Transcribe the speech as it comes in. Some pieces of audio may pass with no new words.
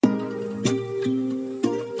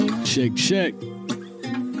Check, check.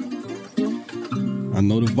 I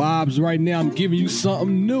know the vibes right now. I'm giving you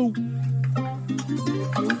something new.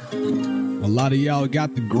 A lot of y'all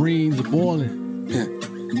got the greens boiling.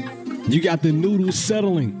 You got the noodles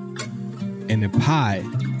settling. And the pie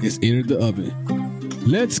is entered the oven.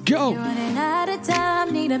 Let's go. You're running out of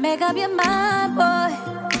time. Need to make up your mind, boy.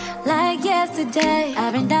 Like yesterday.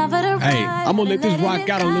 I've been down for the ride. Hey, I'm gonna let this rock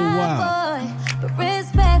out a little while. But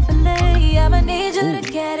respectfully, I'ma need you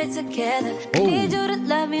to get it together. Need you to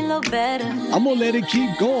love me a little better. I'm gonna let it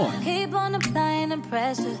keep going. Keep on applying the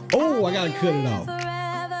pressure. Oh, I gotta cut it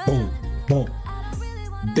off. Boom, boom.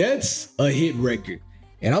 That's a hit record.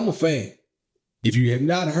 And I'm a fan. If you have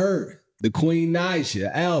not heard the Queen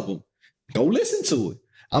Naija album, go listen to it.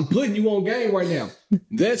 I'm putting you on game right now.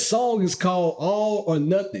 That song is called All or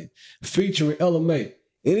Nothing, featuring Ella Mai.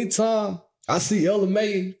 Anytime I see Ella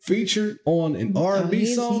Mai featured on an R&B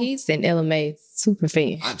song, he's an Ella Mai super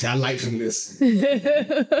fan. I like him this.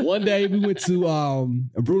 One day we went to a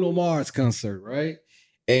Bruno Mars concert, right?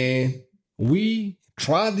 And we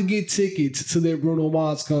tried to get tickets to their Bruno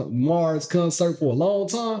Mars concert for a long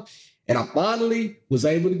time, and I finally was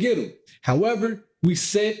able to get them. However, we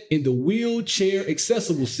sat in the wheelchair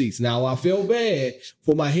accessible seats. Now, I feel bad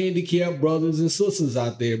for my handicapped brothers and sisters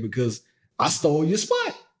out there because I stole your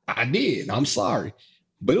spot. I did. I'm sorry.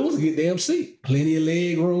 But it was a good damn seat. Plenty of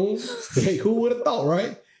leg room. Hey, who would have thought,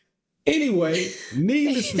 right? Anyway,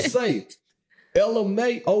 needless to say, Ella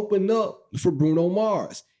Mai opened up for Bruno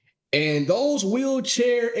Mars. And those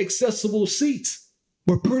wheelchair accessible seats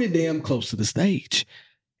were pretty damn close to the stage.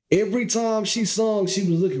 Every time she sung, she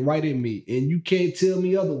was looking right at me, and you can't tell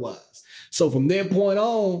me otherwise. So from that point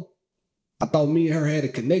on, I thought me and her had a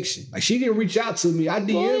connection. Like, she didn't reach out to me. I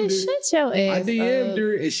DM'd her. Shut your ass I DM'd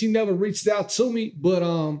her, and she never reached out to me. But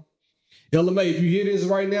Ella Mai, if you hear this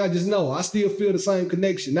right now, just know I still feel the same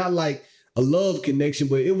connection. Not like a love connection,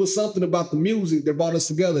 but it was something about the music that brought us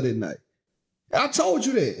together that night. I told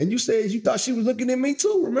you that, and you said you thought she was looking at me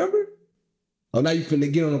too, remember? Oh, now you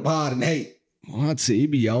finna get on the pod and hate. Well, I tell you,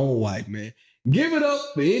 be your own wife, man. Give it up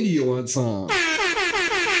for India one time.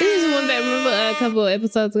 This is one that, remember a couple of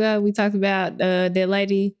episodes ago, we talked about that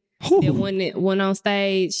lady that went on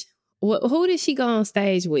stage. Who did she go on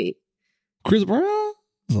stage with? Chris Brown?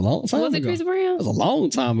 It was a long time ago. Was it Chris Brown? It was a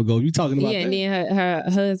long time ago. You talking about that? Yeah, and then her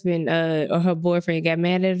husband or her boyfriend got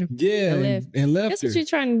mad at her. Yeah, and left That's her. what you're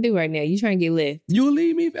trying to do right now. You're trying to get left. You'll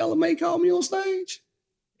leave me if Ella Mai called me on stage?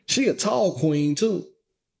 She a tall queen, too.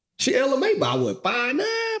 She Ella Mai by what, 5'9",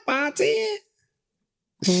 5'10"?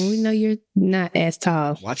 Well, we know you're not as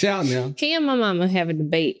tall. Watch out now. He and my mama have a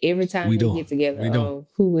debate every time we get together on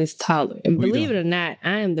who is taller. And believe it or not,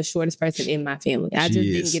 I am the shortest person in my family. I just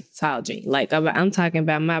didn't get the tall gene. Like, I'm talking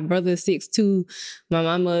about my brother 6'2", my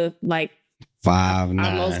mama like 5'9",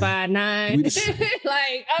 almost 5'9".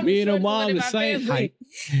 Like, I'm me and her shorter mom than the my same family. height.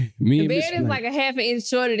 Me and Ben Miss is like a half an inch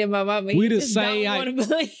shorter than my mama. We He the just same don't height. want to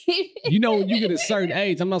believe it. You know, when you get a certain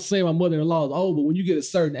age, I'm not saying my mother-in-law is old, but when you get a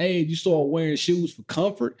certain age, you start wearing shoes for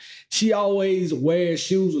comfort. She always wears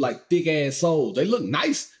shoes with like thick ass soles. They look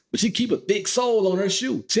nice, but she keep a thick sole on her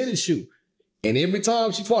shoe, tennis shoe. And every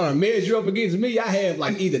time she trying to measure up against me, I have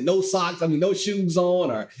like either no shoes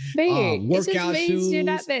on or workout it just means shoes. you're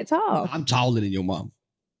not that tall. I'm taller than your mom.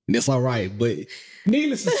 And that's all right. But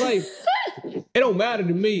needless to say, it don't matter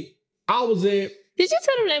to me. I was at... Did you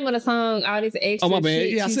tell the name of the song? All this extra Oh, my bad.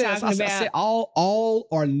 shit Yeah, I said all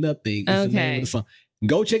or nothing is the name of the song.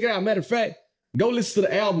 Go check it out. Matter of fact, go listen to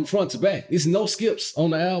the album front to back. There's no skips on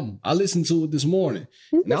the album. I listened to it this morning.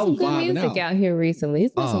 There's And I been was some good vibing music out. out here recently.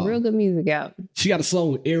 It's been some real good music out. She got a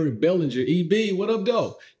song with Eric Bellinger, EB, what up,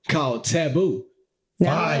 though? Called Taboo.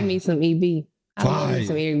 Now I love me some EB. I love me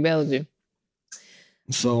some Eric Bellinger.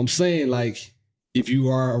 So I'm saying, like, if you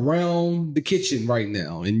are around the kitchen right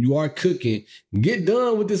now and you are cooking, get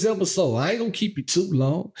done with this episode. I ain't gonna keep you too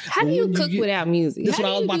long. How do you cook without music? That's How what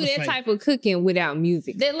I was do about you to do that say. type of cooking without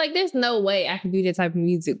music? There's no way I can do that type of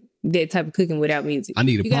music, that type of cooking without music. I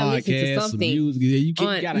need a You gotta listen to podcast, some something. music. Yeah, you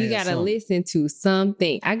You gotta listen to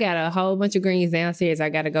something. I got a whole bunch of greens downstairs. I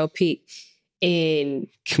gotta go pick, and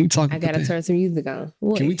Can we talk I about gotta that? turn some music on.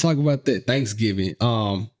 What? Can we talk about that Thanksgiving?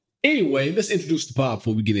 Anyway, let's introduce the pod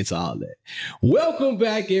before we get into all that. Welcome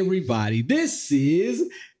back, everybody. This is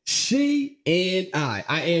She and I.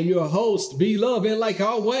 I am your host, B Love, and like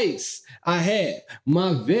always, I have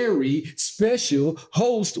my very special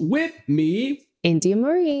host with me, India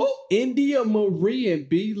Marie. India Marie and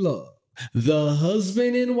B Love, the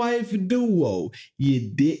husband and wife duo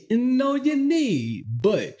you didn't know you need,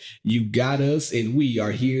 but you got us, and we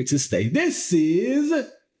are here to stay. This is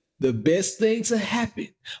the best thing to happen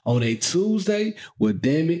on a Tuesday? Well,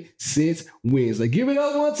 damn it, since Wednesday. Give it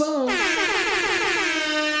up one time.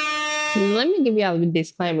 Let me give y'all a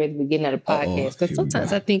disclaimer at the beginning of the podcast, because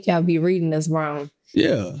sometimes I think y'all be reading us wrong.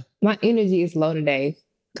 Yeah. My energy is low today.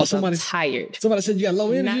 I'm tired. Somebody said you got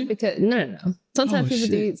low energy? Not because, no. Sometimes people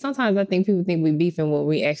do. Sometimes I think people think we beefing when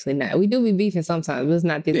we actually not. We do be beefing sometimes, but it's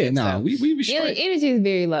not this. Yeah, no, we be straight. Energy is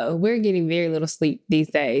very low. We're getting very little sleep these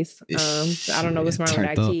days. I don't know what's wrong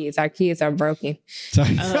with our kids. Our kids are broken.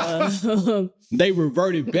 They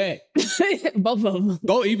reverted back. Both of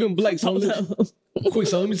them. Even Blake. So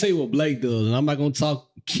let me tell you what Blake does, and I'm not gonna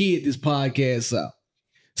kid this podcast out.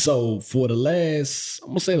 So for the last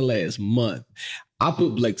month, I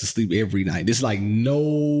put Blake to sleep every night. There's like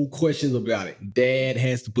no questions about it. Dad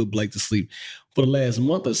has to put Blake to sleep. For the last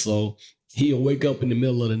month or so, he'll wake up in the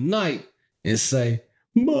middle of the night and say,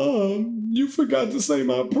 Mom, you forgot to say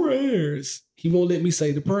my prayers. He won't let me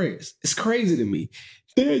say the prayers. It's crazy to me.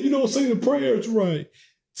 Dad, you don't say the prayers right.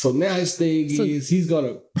 So now his thing is he's going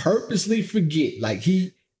to purposely forget. Like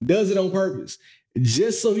he does it on purpose.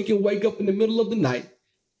 Just so he can wake up in the middle of the night,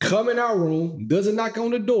 come in our room, doesn't knock on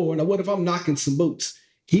the door. Now, what if I'm knocking some boots?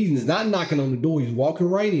 He's not knocking on the door. He's walking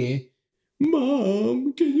right in.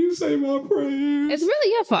 Mom, can you say my prayers? It's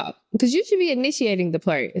really your fault because you should be initiating the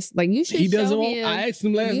prayers. Like you should. He doesn't want. I asked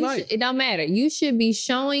him last night. It don't matter. You should be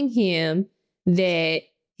showing him that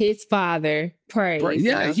his father prays.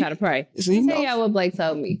 Yeah, knows how to pray. Let me tell y'all what Blake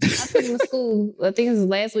told me. I took him to school. I think it was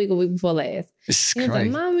last week or week before last. It's he was crazy.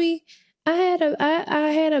 like, Mommy, I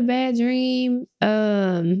had a bad dream.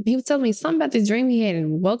 He was telling me something about this dream he had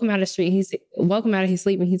and woke him out of the street. He said, woke him out of his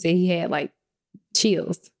sleep and he said he had like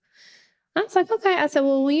chills. I was like, okay. I said,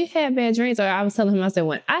 well, when you have bad dreams, or I was telling him, I said,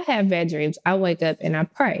 when I have bad dreams, I wake up and I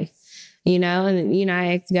pray, and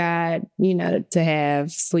I ask God, to have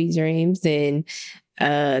sweet dreams and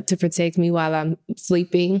to protect me while I'm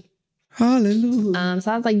sleeping. Hallelujah.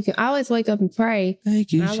 So I was like, you can always wake up and pray.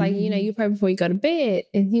 Thank you. And I was like, you pray before you go to bed.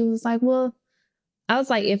 And he was like, well, I was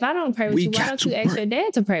like, if I don't pray with you, why don't you ask your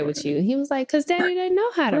dad to pray with you? He was like, because daddy doesn't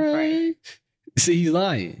know how to pray. See, he's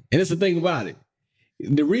lying. And that's the thing about it.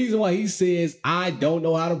 The reason why he says, I don't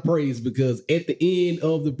know how to pray is because at the end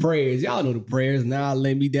of the prayers, y'all know the prayers, now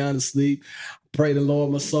lay me down to sleep. Pray the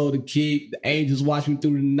Lord my soul to keep. The angels watch me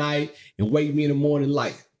through the night and wake me in the morning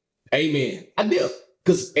light. Amen. I did.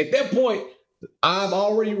 Because at that point, I've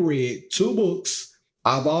already read 2 books.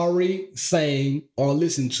 I've already sang or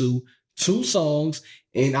listened to 2 songs,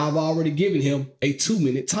 and I've already given him a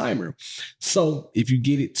 2-minute timer. So if you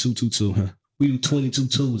get it, 222, we do 22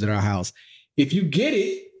 twos at our house. If you get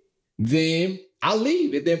it, then I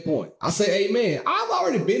leave at that point. I say, amen. I've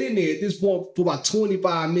already been in there at this point for about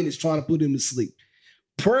 25 minutes trying to put him to sleep.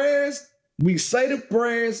 Prayers, we say the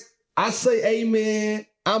prayers. I say amen.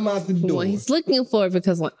 I'm out the door. Well, he's looking for it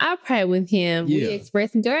because when I pray with him, we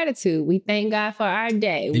express gratitude. We thank God for our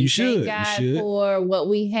day. We thank God for what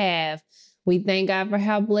we have. We thank God for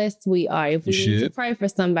how blessed we are. If we need to pray for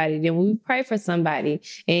somebody, then we pray for somebody.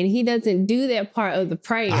 And he doesn't do that part of the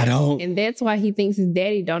prayer. I don't. And that's why he thinks his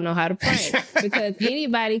daddy don't know how to pray. Because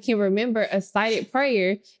anybody can remember a cited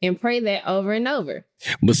prayer and pray that over and over.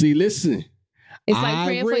 But see, listen. It's like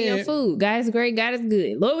praying for your food. God is great. God is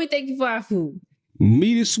good. Lord, we thank you for our food.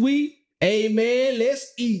 Meat is sweet. Amen.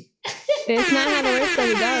 Let's eat. That's not how the rest of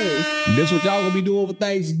it goes. That's what y'all gonna be doing for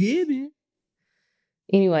Thanksgiving.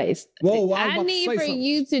 Anyways, I need for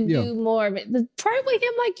you to do more of it. Pray with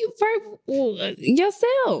him like you pray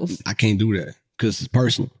yourself. I can't do that because it's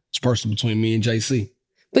personal. It's personal between me and JC.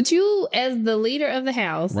 But you, as the leader of the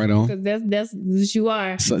house, right on, because that's what you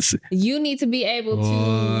are. You need to be able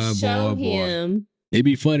to show him. It'd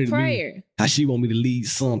be funny to prayer. Me how she want me to lead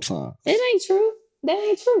sometimes. It ain't true. That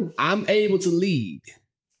ain't true. I'm able to lead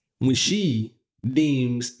when she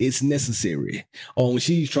deems it's necessary or when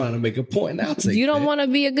she's trying to make a point. And I'll take you don't want to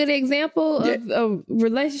be a good example of a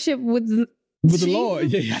relationship with the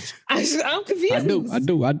Lord. Yeah, I'm confused.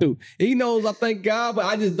 I do. He knows I thank God, but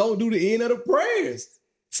I just don't do the end of the prayers.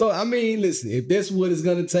 So, I mean, listen, if that's what it's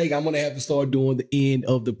going to take, I'm going to have to start doing the end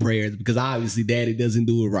of the prayers because obviously daddy doesn't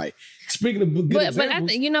do it right. Speaking of good examples, but I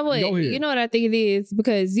think, you know what I think it is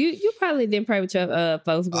because you probably didn't pray with your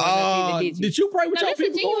folks growing up either, did you? Did you pray with your people?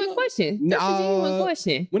 That's a genuine question. That's a genuine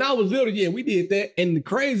question. When I was little, we did that. And the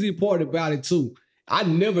crazy part about it too, I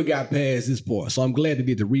never got past this part. So I'm glad to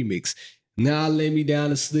get the remix. Now I lay me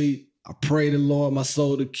down to sleep. I pray the Lord my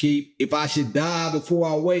soul to keep. If I should die before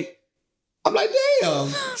I wake, I'm like,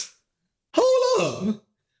 damn, hold up.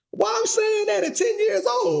 Why I'm saying that at 10 years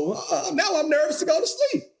old? Now I'm nervous to go to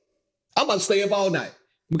sleep. I'm about to stay up all night.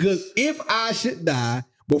 Because if I should die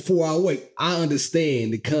before I wake. I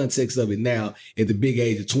understand the context of it now at the big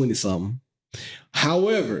age of 20-something.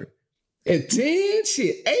 However, at 10, 8,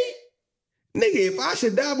 nigga, if I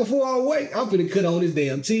should die before I wake, I'm finna cut on this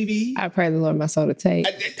damn TV. I pray the Lord my soul to take.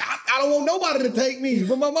 I don't want nobody to take me,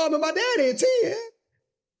 but my mom and my daddy at 10.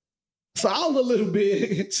 So I was a little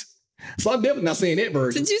bit. So I'm definitely not saying that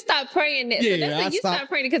version. Did you stop praying that? Yeah, you stopped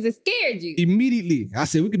praying because it scared you. Immediately. I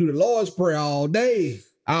said, we can do the Lord's Prayer all day.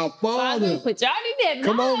 Our Father. But y'all need that.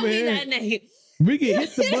 Come on, man. We can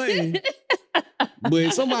hit the button. But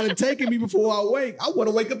if somebody taking me before I wake, I want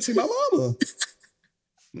to wake up to see my mama.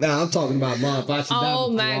 Nah, I'm talking about mom. If I should die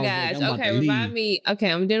my gosh. Okay, remind me.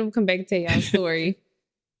 Okay, I'm then come back and tell y'all a story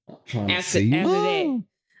after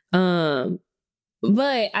that.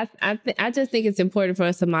 But I just think it's important for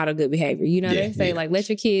us to model good behavior. You know, they say like let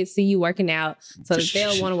your kids see you working out so that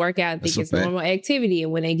they'll want to work out and think it's normal activity.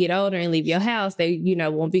 And when they get older and leave your house, they, you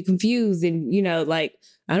know, won't be confused and, you know, like,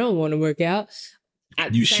 I don't want to work out.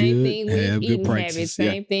 You same thing with have eating good habits.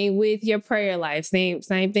 Same thing with your prayer life. Same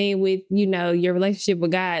thing with, you know, your relationship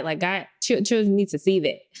with God. Like children need to see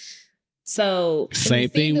that. So same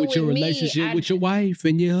thing with your relationship with your wife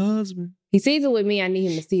and your husband. He sees it with me. I need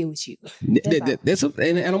him to see it with you.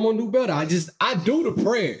 And I'm gonna do better. I do the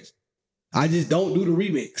prayers. I just don't do the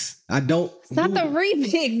remix. It's not the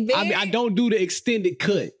remix, man. I mean, I don't do the extended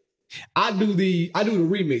cut. I do the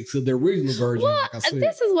remix of the original version. Well, like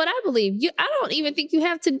this is what I believe. I don't even think you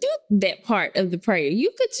have to do that part of the prayer. You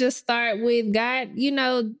could just start with God, you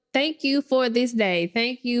know, thank you for this day.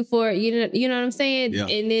 Thank you for, you know what I'm saying? Yeah.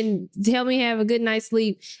 And then tell me have a good night's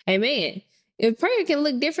sleep. Amen. If prayer can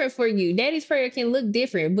look different for you, Daddy's prayer can look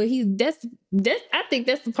different, but I think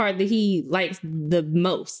that's the part that he likes the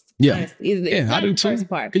most. Yeah. Honestly. I do too.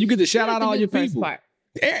 Part. Cause you get to shout out all your people. Part.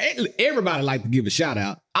 Everybody like to give a shout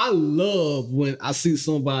out. I love when I see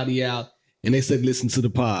somebody out and they say, listen to the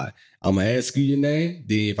pod. I'm going to ask you your name.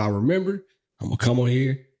 Then if I remember, I'm going to come on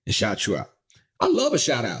here and shout you out. I love a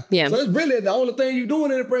shout out. Yeah. So it's really the only thing you're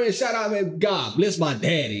doing in the prayer is shout out, man. God, bless my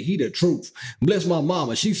daddy. He the truth. Bless my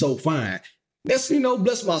mama. She's so fine. That's, you know,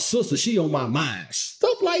 bless my sister. She on my mind.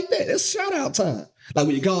 Stuff like that. That's shout out time. Like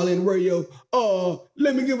when you call in the radio,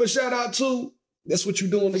 let me give a shout out to. That's what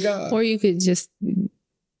you're doing to God. Or you could just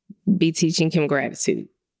be teaching him gratitude.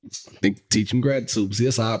 Teach him gratitude. See,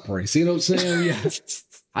 that's how I pray. See what I'm saying? Yeah.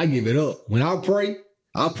 I give it up. When I pray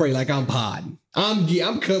like I'm podding.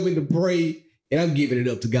 I'm coming to pray and I'm giving it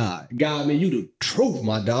up to God. God, man, you the truth,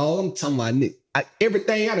 my dog. I'm talking about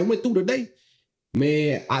everything I done went through today.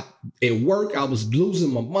 Man, at work, I was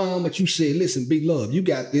losing my mind, but you said, listen, big love, you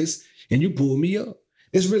got this, and you pulled me up.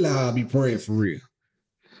 It's really how I be praying for real.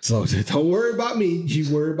 So don't worry about me.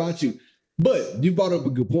 You worry about you. But you brought up a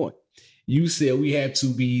good point. You said we have to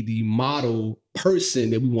be the model person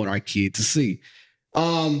that we want our kid to see.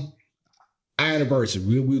 Our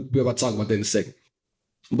anniversary. We'll be about to talk about that in a second.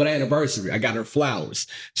 But anniversary, I got her flowers.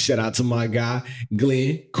 Shout out to my guy,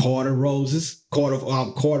 Glenn, Carter Roses, Carter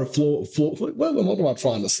Floor. What am I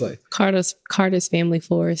trying to say? Carter's Family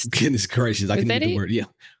Florist. Goodness gracious, I can use the word. Yeah,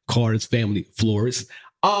 Carter's Family Florist.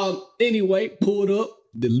 Anyway, pulled up,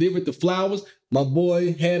 delivered the flowers. My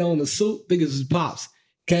boy had on the suit. Think it's his pops.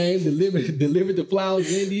 Came, delivered the flowers.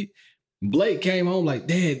 Indy. Blake came home like,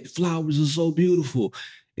 Dad, the flowers are so beautiful.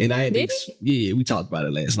 And I had we talked about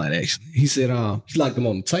it last night, actually. He said, he liked them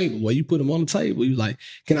on the table. Well, you put them on the table. He was like,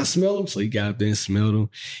 can I smell them? So he got up there and smelled them.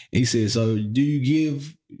 And he said, so do you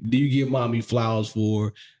give mommy flowers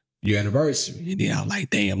for your anniversary? And then I was like,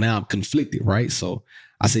 damn, now I'm conflicted, right? So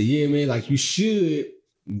I said, yeah, man, like you should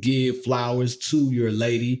give flowers to your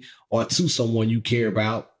lady or to someone you care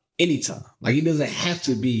about anytime. Like it doesn't have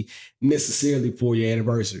to be necessarily for your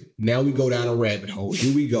anniversary. Now we go down a rabbit hole.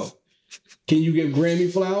 Here we go. Can you give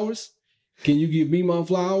Grammy flowers? Can you give Mima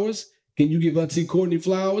flowers? Can you give Auntie Courtney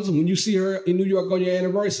flowers? And when you see her in New York on your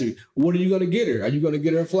anniversary, what are you going to get her? Are you going to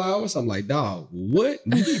get her flowers? I'm like, dog, what?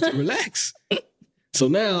 You need to relax. So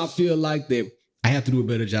now I feel like that I have to do a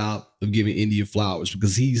better job of giving India flowers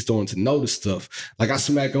because he's starting to notice stuff. Like I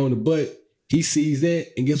smack her on the butt. He sees that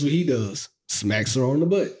and guess what he does? Smacks her on the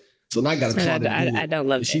butt. So now I got to try to do it. I don't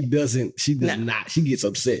love it. She does not. She gets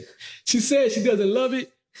upset. She says she doesn't love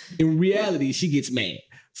it. In reality, she gets mad.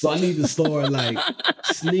 So I need to start like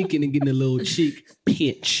sneaking and getting a little cheek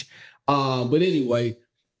pinch. But anyway,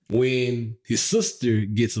 when his sister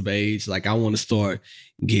gets of age, like I want to start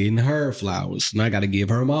getting her flowers. And I got to give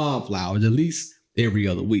her mom flowers at least every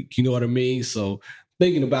other week. You know what I mean? So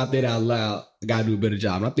thinking about that out loud, I got to do a better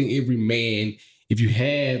job. And I think every man, if you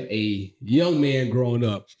have a young man growing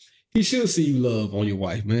up, He should see you love on your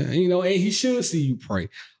wife, man. You know, and he should see you pray.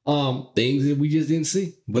 Things that we just didn't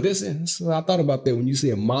see. But that's I thought about that when you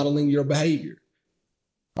said modeling your behavior.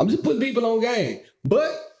 I'm just putting people on game. But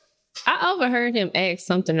I overheard him ask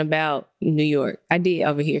something about New York. I did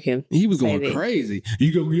overhear him. He was going crazy.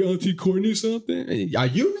 You gonna get Auntie Courtney something? Are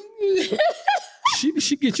you?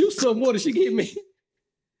 She get you something more than she get me.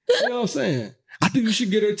 You know what I'm saying? I think you should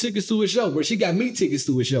get her tickets to a show, where she got me tickets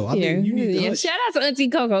to a show. I think you need to shout out to Auntie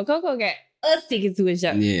Coco. Coco got us tickets to a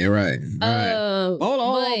show. Yeah, right. Hold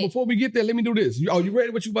on. Before we get there, let me do this. You ready?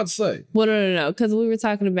 What you about to say? Well, no. Because we were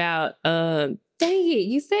talking about, dang it,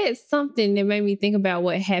 you said something that made me think about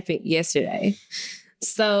what happened yesterday.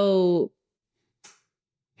 So,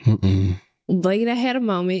 Blake and I had a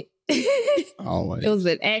moment. Always. It was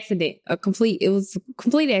an accident, a complete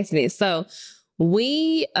accident. So,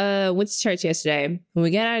 we went to church yesterday. When we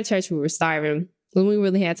got out of church, we were starving. When we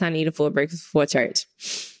really had time to eat a full breakfast before church.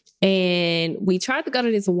 And we tried to go to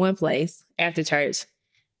this one place after church.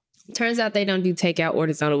 Turns out they don't do takeout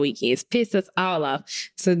orders on the weekends. Pissed us all off.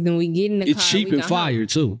 So then we get in the car. It's cheap and fire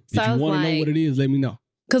too. So if you want to know what it is, let me know.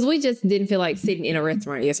 Because we just didn't feel like sitting in a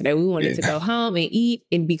restaurant yesterday. We wanted to go home and eat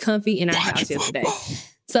and be comfy in our house yesterday.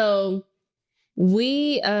 So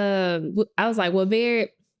I was like, well, Bear,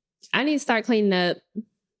 I need to start cleaning up.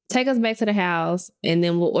 Take us back to the house, and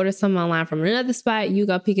then we'll order something online from another spot. You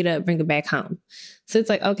go pick it up, bring it back home. So it's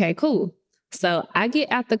like, okay, cool. So I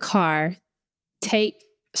get out the car, take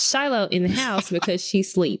Shiloh in the house because she's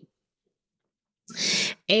asleep.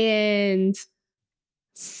 And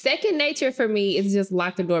second nature for me is just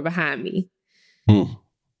lock the door behind me. And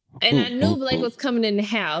I knew Blake was coming in the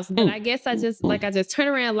house, but I guess I just turned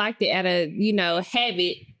around, locked it out of,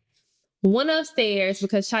 habit. Went upstairs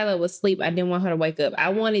because Shiloh was asleep. I didn't want her to wake up. I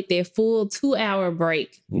wanted their full 2-hour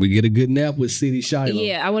break. We get a good nap with City Shiloh.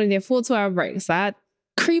 Yeah, I wanted their full 2-hour break. So I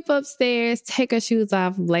creep upstairs, take her shoes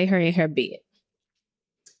off, lay her in her bed.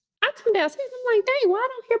 I come downstairs. I'm like, dang, why I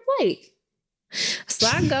don't hear Blake? So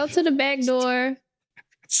I go to the back door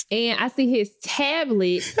and I see his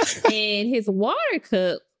tablet and his water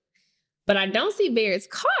cup, but I don't see Barrett's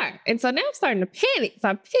car. And so now I'm starting to panic. So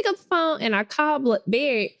I pick up the phone and I call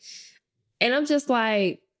Barrett. And I'm just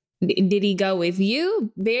like, did he go with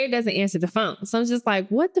you? Barrett doesn't answer the phone. So I'm just like,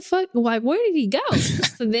 what the fuck? Like, where did he go?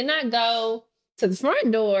 So then I go to the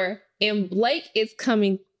front door and Blake is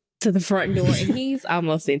coming to the front door and he's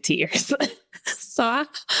almost in tears. So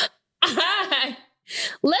I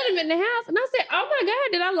let him in the house. And I said, oh my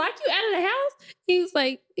God, did I lock you out of the house? He was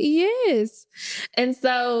like, yes. And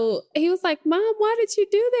so he was like, Mom, why did you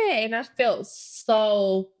do that? And I felt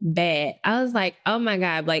so bad. I was like, oh my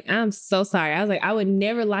God, Blake, I'm so sorry. I was like, I would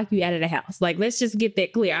never lock you out of the house. Like, let's just get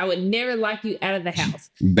that clear. I would never lock you out of the house.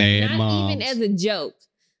 Bad mom. Not even as a joke.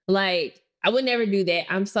 Like, I would never do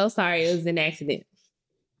that. I'm so sorry. It was an accident.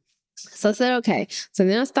 So I said, okay. So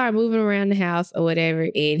then I start moving around the house or whatever.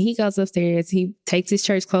 And he goes upstairs. He takes his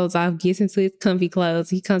church clothes off, gets into his comfy clothes.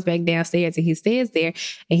 He comes back downstairs and he stands there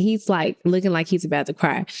and he's like looking like he's about to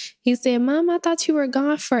cry. He said, Mom, I thought you were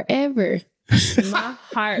gone forever. My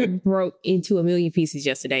heart broke into a million pieces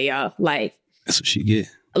yesterday, y'all. Like, that's what she get.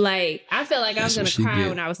 Like, I felt like I was going to cry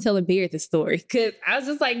when I was telling Beard the story. Because I was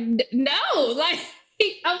just like, no, like,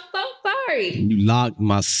 I'm so sorry. You locked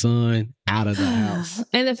my son out of the house.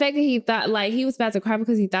 And the fact that he thought, like, he was about to cry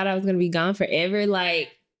because he thought I was going to be gone forever, like.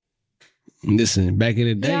 Listen, back in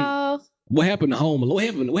the day, y'all, what happened to Home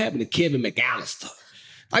Alone? What happened to Kevin McAllister?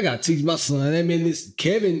 I got to teach my son. I mean, this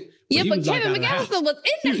Kevin. Yeah, but Kevin McAllister was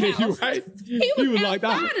in the house. Right? He was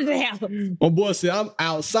outside of the house. My boy said, I'm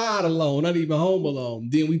outside alone, not even home alone.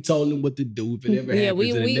 Then we told him what to do if it ever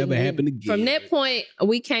happens. It never happened again. From that point,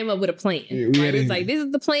 we came up with a plan. Yeah, right? It's like, this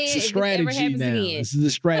is the plan. It's a strategy if it ever happens again. This is a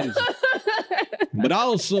strategy. But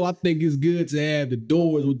also, I think it's good to have the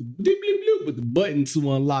doors with the button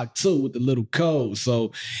to unlock too, with the little code.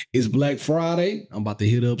 So it's Black Friday. I'm about to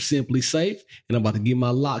hit up Simply Safe, and I'm about to get my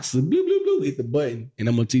locks to hit the button, and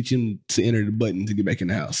I'm gonna teach him to enter the button to get back in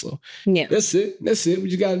the house. So yeah, that's it. We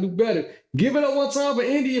just gotta do better. Give it up one time for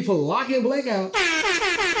India for locking Blake out.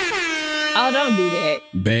 Oh, don't do that.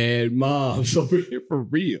 Bad moms over here for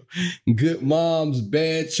real. Good moms,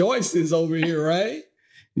 bad choices over here, right?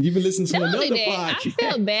 You've been listening to another podcast. I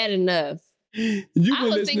felt bad enough. I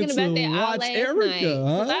was thinking about that all last Erica, night.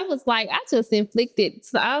 Huh? I was like, I just inflicted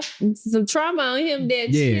some trauma on him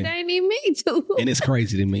that shit ain't even me too. And it's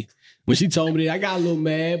crazy to me. When she told me that, I got a little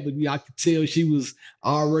mad, but I could tell she was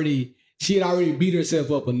already she had already beat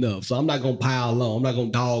herself up enough. So I'm not gonna pile on. I'm not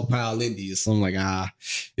gonna dog pile into you. So I'm like,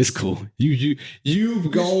 it's cool.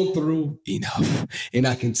 You've gone through enough. And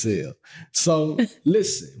I can tell. So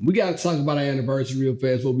listen, we gotta talk about our anniversary real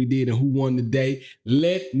fast, what we did and who won the day.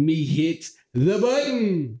 Let me hit the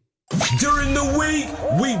button. During the week,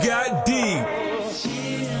 we got deep.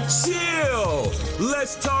 Chill.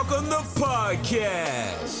 Let's talk on the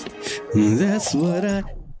podcast. That's what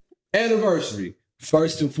anniversary.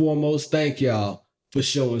 First and foremost, thank y'all for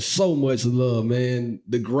showing so much love, man.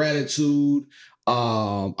 The gratitude.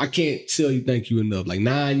 I can't tell you thank you enough. Like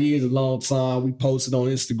 9 years, a long time. We posted on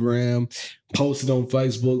Instagram, posted on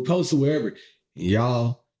Facebook, posted wherever.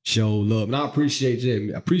 Y'all show love. And I appreciate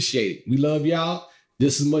it. I appreciate it. We love y'all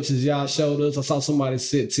just as much as y'all showed us. I saw somebody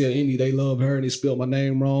tell Indy they love her and they spelled my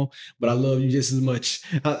name wrong, but I love you just as much.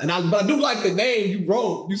 But I do like the name you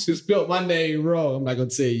wrote. You just spelled my name wrong. I'm not going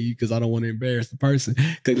to tell you because I don't want to embarrass the person.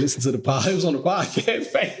 They listen to the podcast. It was on the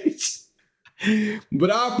podcast page. But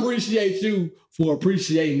I appreciate you for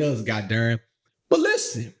appreciating us, goddamn. But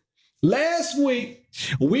listen, last week,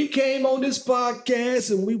 we came on this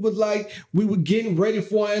podcast and we were getting ready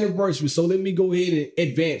for our anniversary. So let me go ahead and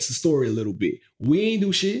advance the story a little bit. We ain't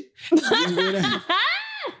do shit.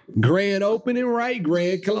 Grand opening, right?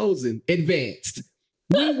 Grand closing. Advanced.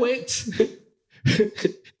 We went. Don't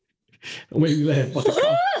make me laugh.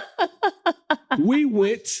 We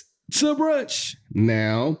went to brunch.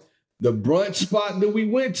 Now, the brunch spot that we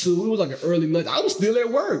went to, it was like an early lunch. I was still at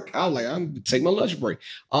work. I was like, I'm gonna take my lunch break.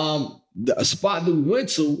 The spot that we went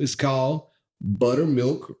to is called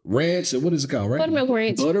Buttermilk Ranch. What is it called, right? Buttermilk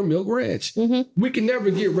Ranch. Buttermilk Ranch. Mm-hmm. We can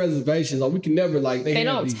never get reservations, or we can never they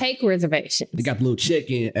don't take reservations. They got the little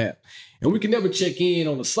check-in app. And we can never check in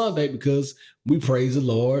on a Sunday because we praise the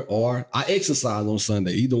Lord or I exercise on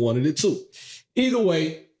Sunday. Either one of the two. Either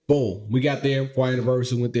way, boom. We got there for our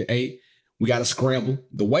anniversary, went there 8. We got to scramble.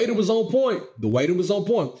 The waiter was on point.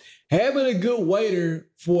 Having a good waiter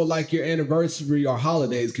for like your anniversary or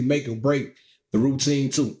holidays can make or break the routine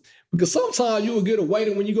too. Because sometimes you will get a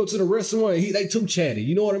waiter when you go to the restaurant and they too chatty.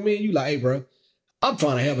 You know what I mean? You like, hey, bro, I'm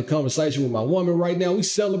trying to have a conversation with my woman right now. We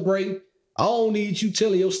celebrating. I don't need you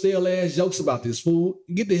telling your stale ass jokes about this food.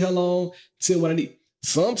 Get the hell on. Tell what I need.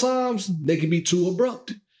 Sometimes they can be too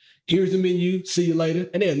abrupt. Here's the menu. See you later.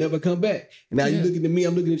 And they'll never come back. And now you looking at me.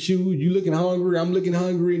 I'm looking at you. You looking hungry. I'm looking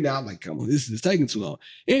hungry. Now I'm like, come on, this is taking too long.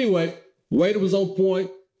 Anyway, waiter was on point.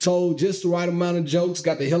 Told just the right amount of jokes.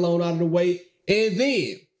 Got the hell on out of the way. And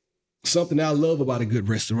then something I love about a good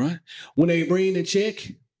restaurant. When they bring the check,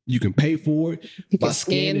 you can pay for it by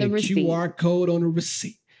scanning the QR code on the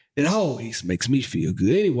receipt. It always makes me feel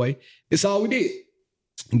good. Anyway, that's all we did.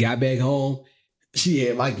 Got back home. She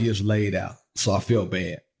had my gifts laid out. So I felt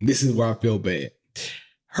bad. This is where I feel bad.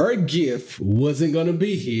 Her gift wasn't going to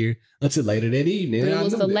be here until later that evening. It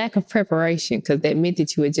was the lack of preparation because that meant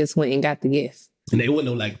that you had just went and got the gift. And there wasn't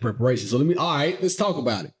no lack of preparation. So all right, let's talk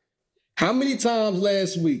about it. How many times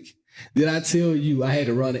last week did I tell you I had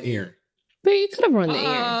to run an errand? But you could have run the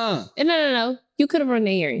errand. No. You could have run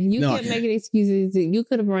the errand. You can't make excuses. You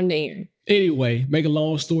could have run the errand. Anyway, make a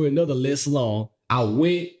long story another less long. I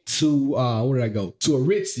went to, where did I go? To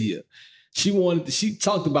Aritzia. She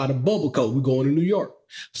talked about a bubble coat. We're going to New York.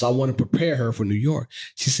 So I want to prepare her for New York.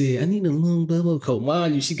 She said, I need a long bubble coat.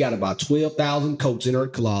 Mind you, she got about 12,000 coats in her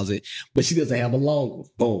closet, but she doesn't have a long one.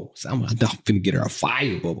 Boom. So I'm finna get her a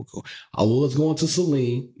fire bubble coat. I was going to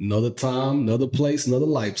Celine, another time, another place, another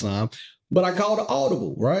lifetime, but I called it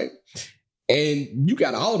Audible, right? And you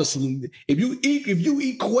got all the Celine. If you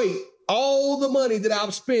equate all the money that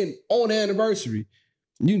I've spent on the anniversary,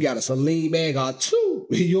 you got a Celine bag or two.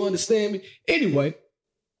 You understand me? Anyway,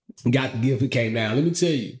 got the gift. It came down. Let me tell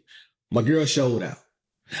you, my girl showed out.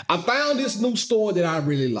 I found this new store that I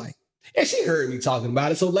really like. And she heard me talking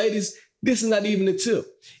about it. So ladies, this is not even a tip.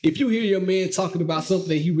 If you hear your man talking about something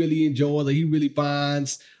that he really enjoys or he really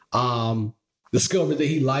finds, discovers that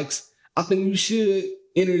he likes, I think you should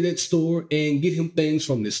enter that store and get him things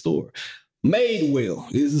from this store.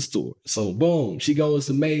 Madewell is the store. So boom, she goes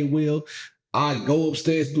to Madewell. I go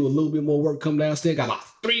upstairs, do a little bit more work, come downstairs, got about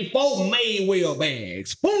 3-4 Madewell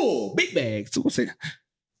bags, full, big bags. So I said,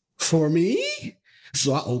 for me?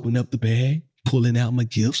 So I open up the bag, pulling out my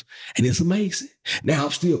gifts, and it's amazing. Now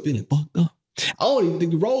I'm still feeling fucked up. I don't even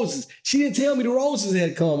think the roses, she didn't tell me the roses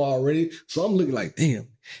had come already. So I'm looking like, damn,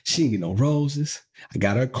 she didn't get no roses. I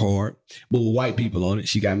got her card, but with white people on it.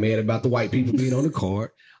 She got mad about the white people being on the card.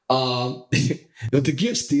 But the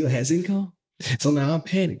gift still hasn't come. So now I'm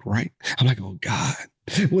panicked, right? I'm like, oh God,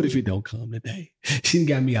 what if it don't come today? She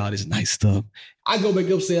got me all this nice stuff. I go back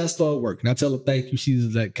upstairs, I start working. I tell her thank you.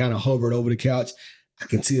 She's like kind of hovered over the couch. I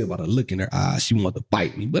can tell by the look in her eyes she want to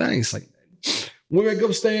bite me, but I ain't saying that. Went back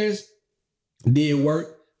upstairs, did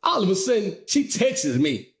work. All of a sudden, she texts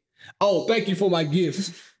me. Oh, thank you for my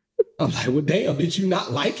gift. I'm like, well, damn, did you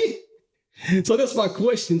not like it? So that's my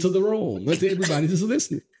question to the room, and to everybody just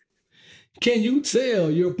listening. Can you tell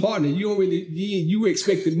your partner you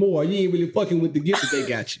expected more? You ain't really fucking with the gift that they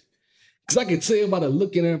got you. Because I can tell by the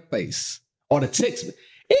look in her face or the text.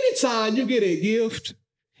 Anytime you get a gift,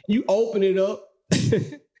 you open it up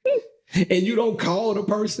and you don't call the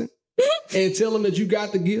person and tell them that you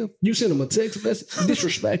got the gift. You send them a text message,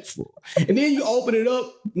 disrespectful. And then you open it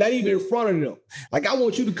up, not even in front of them. Like, I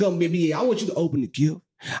want you to come, baby. I want you to open the gift.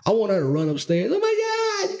 I want her to run upstairs. Oh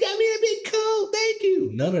my God, you got me a big coat. Thank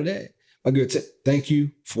you. None of that. My girl, thank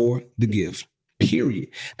you for the gift. Period.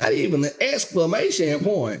 Not even an exclamation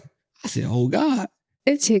point. I said, oh God.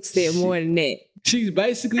 That chick said more than that. She's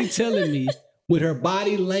basically telling me with her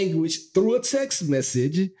body language through a text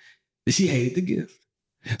message that she hated the gift.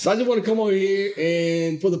 So I just want to come over here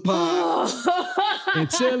and for the pod and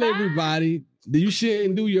tell everybody that you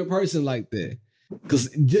shouldn't do your person like that. Because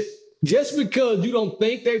just because you don't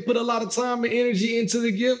think they put a lot of time and energy into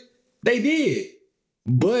the gift, they did.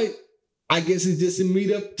 But I guess it's just to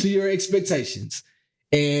meet up to your expectations.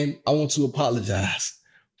 And I want to apologize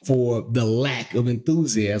for the lack of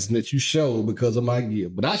enthusiasm that you showed because of my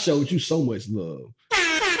gift. But I showed you so much love.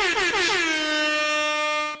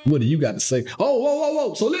 What do you got to say? Oh,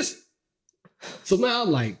 whoa. So listen. So now I'm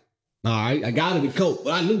like, all right, I got her the coat,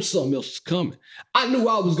 but I knew something else was coming. I knew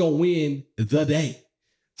I was going to win the day.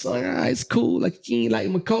 So all right, it's cool. Like, you ain't like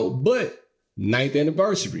my coat. But 9th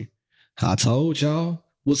anniversary, I told y'all,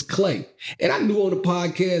 was clay. And I knew on the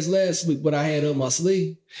podcast last week what I had up my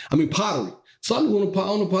sleeve. Pottery. So I knew on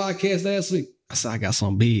the podcast last week, I said, I got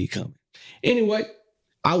something big coming. Anyway,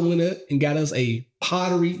 I went up and got us a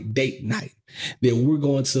pottery date night. Then we're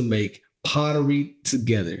going to make pottery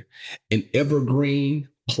together. An evergreen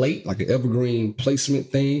plate, like an evergreen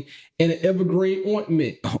placement thing, and an evergreen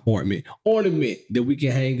ornament that we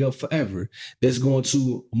can hang up forever. That's going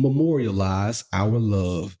to memorialize our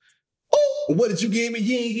love. What did you give me?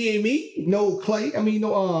 You ain't give me no clay.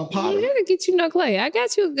 No pottery. I didn't get you no clay. I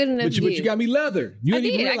got you a good enough gift. But you got me leather. I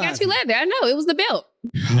did. I got you leather. I know. It was the belt.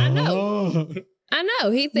 I know. I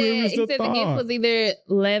know. He said the gift was either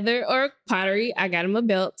leather or pottery. I got him a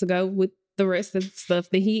belt to go with the rest of the stuff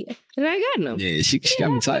that I got him. Yeah, she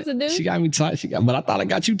got me tight. She got me tight. But I thought I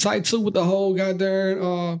got you tight too with the whole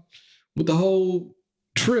goddamn with the whole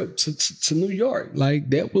trip to New York. Like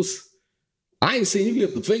that was. I ain't seen you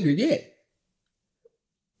lift the finger yet.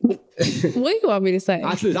 What do you want me to say?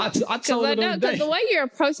 I told her because the way you're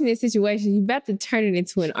approaching this situation, you're about to turn it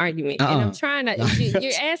into an argument. And I'm trying to,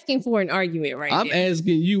 you're asking for an argument right now. I'm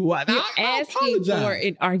asking you what? You're asking for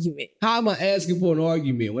an argument. How am I asking for an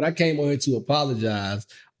argument when I came on here to apologize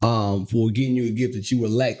for getting you a gift that you were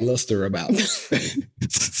lackluster about?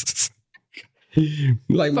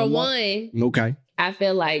 Like for one, okay. I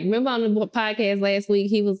feel like, remember on the podcast last week,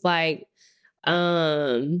 he was like,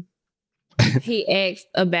 he asked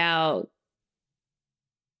about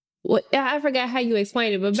what I forgot how you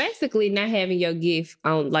explained it, but basically not having your gift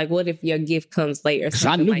on, like, what if your gift comes late or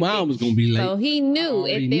something? I knew mine was gonna be late. So he knew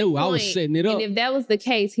at that point, I was setting it up. And if that was the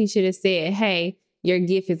case, he should have said, "Hey, your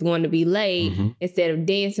gift is going to be late," instead of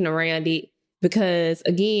dancing around it. Because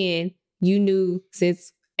again, you knew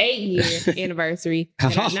since 8-year anniversary,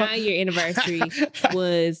 and our 9-year anniversary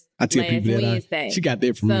was last Wednesday. She got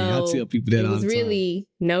that from me. I tell people that all the time. It was really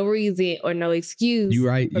no reason or no excuse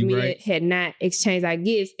for me to had not exchanged our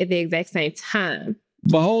gifts at the exact same time.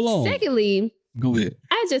 But hold on. Secondly, go ahead.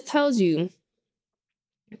 I just told you,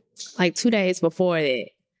 like 2 days before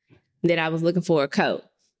that I was looking for a coat.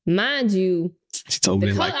 Mind you, she told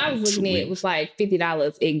me the coat I was looking at was like $50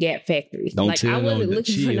 at Gap Factory. I wasn't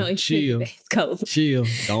looking for no expensive coat. Chill.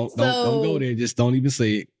 Don't go there. Just don't even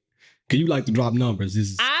say it. Cause you like to drop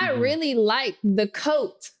numbers. I really like the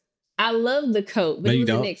coat. I love the coat, but it was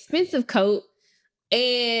an expensive coat,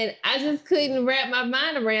 and I just couldn't wrap my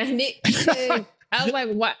mind around it. Because I was like,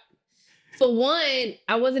 what? For one,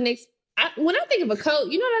 I wasn't. When I think of a coat,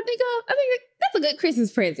 you know what I think of? I think that's a good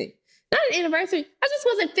Christmas present. Not an anniversary. I just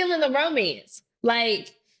wasn't feeling the romance.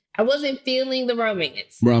 Like, I wasn't feeling the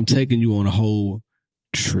romance. Bro, I'm taking you on a whole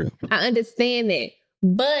trip. I understand that.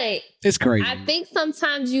 But it's crazy. I think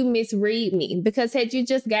sometimes you misread me, because had you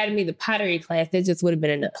just gotten me the pottery class, that just would have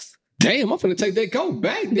been enough. Damn, I'm finna take that coat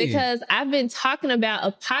back then. Because I've been talking about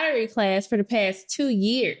a pottery class for the past 2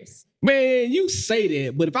 years. Man, you say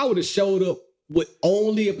that, but if I would have showed up with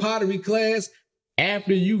only a pottery class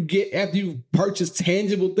after you purchase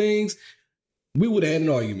tangible things, we would have had an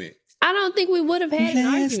argument. I don't think we would have had an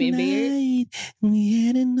argument, Beard. We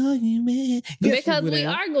had an argument. Because we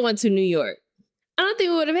are going to New York. I don't think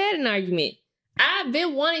we would have had an argument. I've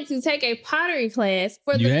been wanting to take a pottery class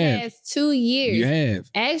for the past 2 years. You have.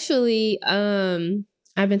 Actually,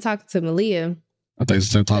 I've been talking to Malia. I think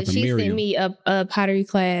it's talking to Miriam. She sent me a pottery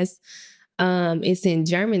class. It's in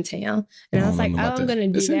Germantown. And I was like, I'm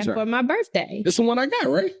going to do that for my birthday. It's the one I got,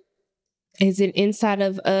 right? Is it inside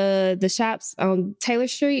of the shops on Taylor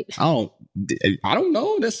Street? I don't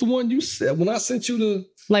know. That's the one you said when I sent you the...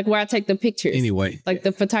 Like where I take the pictures. Anyway. Like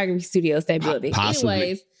the photography studios, that building. Possibly.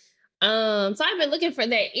 Anyways, so I've been looking for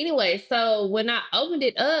that. Anyway, so when I opened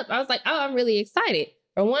it up, I was like, oh, I'm really excited.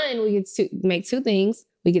 For one, we get to make 2 things.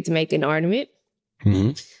 We get to make an ornament.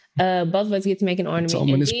 Mm-hmm. Both of us get to make an ornament. And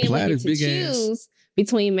then we get to choose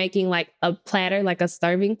between making like a platter, like a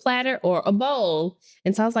serving platter, or a bowl.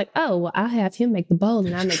 And so I was like, oh, well, I'll have him make the bowl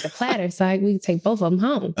and I'll make the platter. So we can take both of them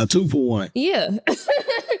home. A 2-for-1. Yeah.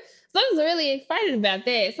 So I was really excited about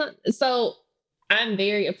that. So I'm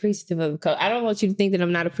very appreciative of the coat. I don't want you to think that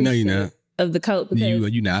I'm not appreciative of the coat because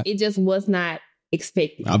you're not. It just was not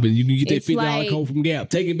expected. You can get that $50 coat from Gap.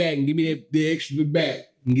 Take it back and give me the extra back.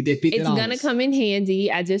 And get that $50. It's going to come in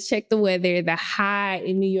handy. I just checked the weather. The high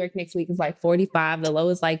in New York next week is like 45. The low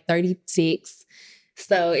is like 36.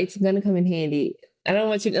 So it's going to come in handy. I don't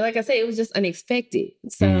want you to, like I said, it was just unexpected.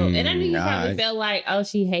 So, and I knew you probably felt like, oh,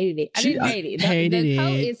 she hated it. I didn't hate it. The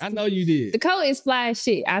coat is, I know you did. The coat is fly as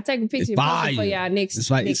shit. I'll take a picture and post it for y'all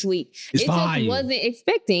next week. It just wasn't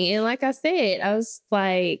expecting. And like I said, I was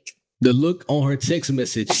like. The look on her text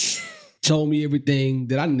message told me everything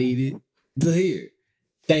that I needed to hear.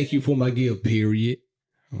 Thank you for my gift, period.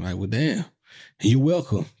 I'm like, well, damn. You're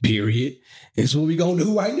welcome, period. That's what we gonna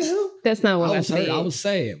do right now. That's not what I said. I was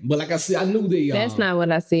saying. But like I said, I knew that. That's not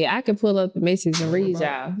what I said. I could pull up the message and read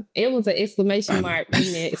y'all. It was an exclamation mark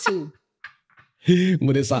in there too.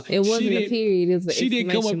 But it's like, it wasn't a period. It was an she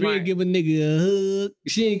didn't come up here and give a nigga a hug.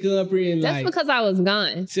 She didn't come up here and That's because I was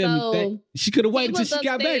gone. So she could have waited until she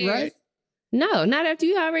got back, right? No, not after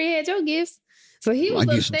you already had your gifts. So he was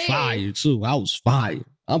upstairs. I get some fire too. I was fire.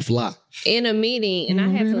 I'm fly. In a meeting, and I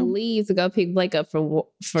had to leave to go pick Blake up from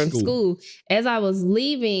school. As I was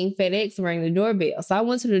leaving, FedEx rang the doorbell. So I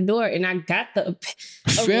went to the door and I got the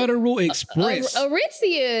Federal Express.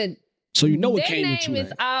 Aritzia. So you know it came into Their name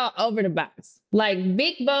is all over the box. Like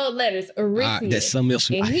big bold letters, Aritzia. That's something else.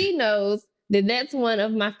 And he knows that that's one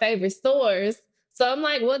of my favorite stores. So I'm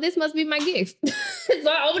like, well, this must be my gift.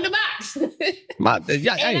 So I opened the box.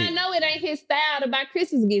 I know it ain't his style to buy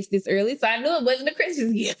Christmas gifts this early, so I knew it wasn't a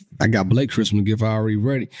Christmas gift. I got Blake Christmas gift already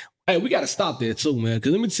ready. Hey, we got to stop there too, man.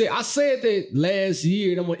 Because let me tell you, I said that last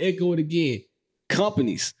year, and I'm going to echo it again.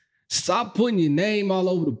 Companies, stop putting your name all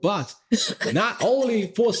over the box. Not only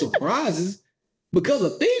for surprises, because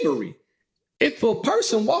of thievery. If a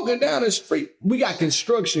person walking down the street, we got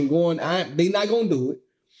construction going, they not going to do it.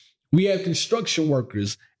 We have construction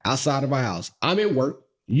workers outside of our house. I'm at work.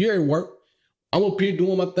 You're at work. I'm up here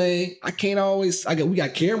doing my thing. I can't always, we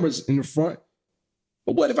got cameras in the front.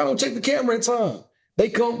 But what if I don't check the camera in time? They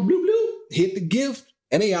come, bloop, bloop, hit the gift,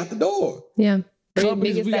 and they out the door. Yeah.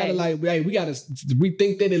 Companies, we gotta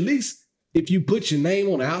rethink that. At least if you put your name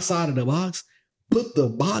on the outside of the box, put the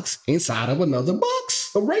box inside of another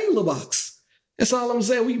box, a regular box. That's all I'm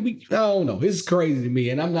saying. We I don't know. It's crazy to me,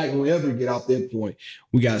 and I'm not gonna ever get off that point.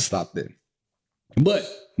 We gotta stop that. But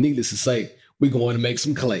needless to say, we're going to make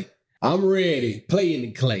some clay. I'm ready. Play in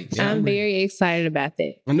the clay. Yeah, I'm very excited about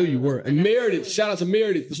that. I knew you were. And Meredith, shout out to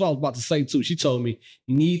Meredith. That's what I was about to say too. She told me,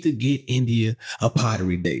 you need to get India a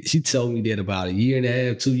pottery date. She told me that about 1.5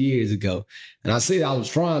 years, 2 years ago. And I said I was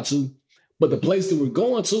trying to, but the place that we're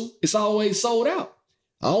going to, it's always sold out.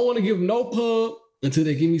 I don't want to give them no pub until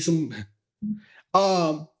they give me some.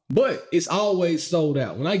 But it's always sold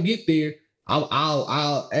out. When I get there,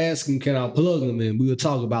 I'll ask them, can I plug them, and we'll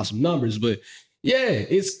talk about some numbers. But yeah,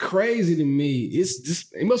 it's crazy to me.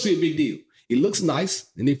 It must be a big deal. It looks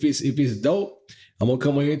nice, and if it's dope, I'm gonna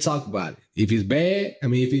come over here and talk about it. If it's bad,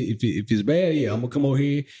 if it's bad, yeah, I'm gonna come over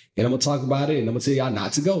here and I'm gonna talk about it, and I'm gonna tell y'all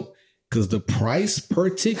not to go, because the price per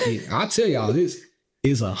ticket, I tell y'all this,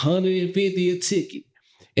 is $150 a ticket.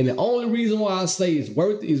 And the only reason why I say it's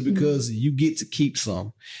worth it is because you get to keep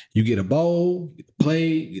some. You get a bowl, you get the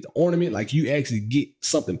plate, you get the ornament, like you actually get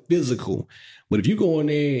something physical. But if you go in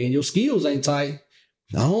there and your skills ain't tight,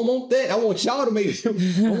 I don't want that. I want y'all to make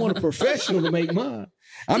it. I want a professional to make mine.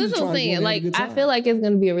 That's what I'm saying. Like, I feel like it's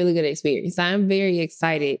going to be a really good experience. I'm very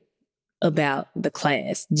excited about the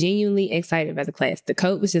class. Genuinely excited about the class. The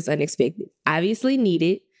coat was just unexpected. Obviously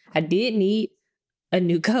needed. I did need a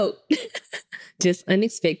new coat. Just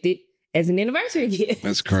unexpected. as an anniversary gift.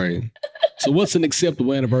 That's crazy. So what's an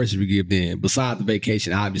acceptable anniversary gift then? Besides the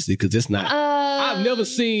vacation, obviously, because it's not. I've never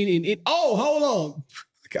seen in. Oh, hold on.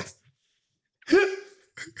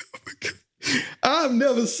 I've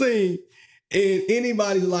never seen in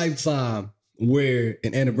anybody's lifetime where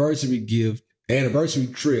an anniversary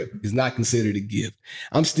trip is not considered a gift.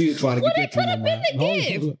 I'm still trying to get that through my mind. That could have been the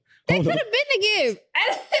gift. That could have been the gift.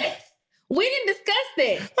 We didn't discuss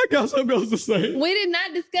that. I got something else to say. We did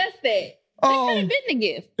not discuss that. That could have been the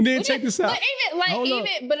gift. And then check this out.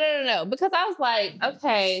 But no. Because I was like,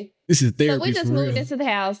 okay. This is therapy. So we just moved into the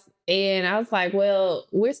house, and I was like, well,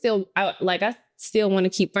 I still want to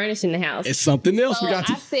keep furnishing the house. It's something else so we got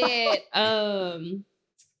to.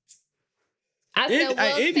 I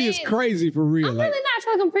said, Indy is crazy for real. I'm really not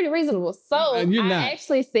talking pretty reasonable. So I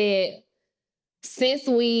actually said, since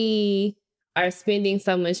we are spending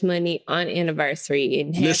so much money on anniversary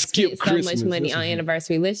and have spent so much money on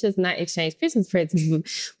anniversary, let's just not exchange Christmas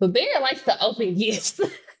presents. But Barry likes to open gifts.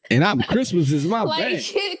 And Christmas is my bag.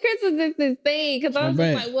 Christmas is his thing. Because I was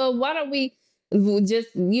just like, well, why don't we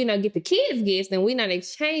just, get the kids gifts and we not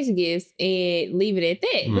exchange gifts and leave it at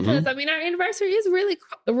that? Because, our anniversary is really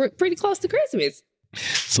pretty close to Christmas.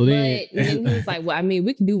 So then he was like, well,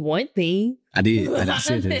 we can do one thing. I did. I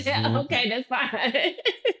said this. Okay, that's fine.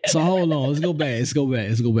 So hold on. Let's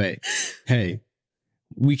go back. Hey,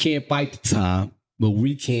 we can't fight the time, but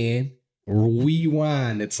we can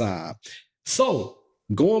rewind the time. So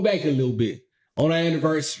going back a little bit, on our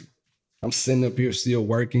anniversary, I'm sitting up here still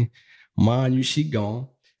working. Mind you, she gone.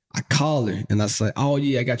 I call her and I say, oh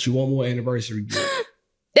yeah, I got you one more anniversary gift.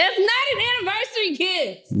 That's not an anniversary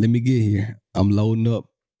gift. Let me get here. I'm loading up.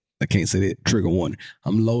 I can't say that. Trigger warning.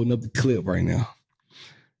 I'm loading up the clip right now.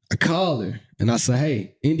 I call her and I say,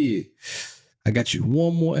 hey, India, I got you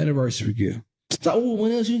one more anniversary gift. So, oh,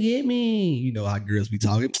 what else you get me? You know how girls be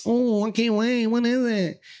talking. Oh, I can't wait. What is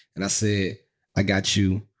it? And I said, I got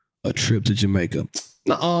you a trip to Jamaica.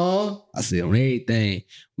 Nuh-uh. I said, on everything.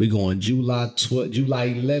 We going July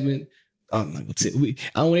 11th. I'm not gonna tell you.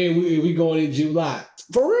 We going in July.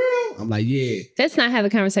 For real? I'm like, yeah. That's not how the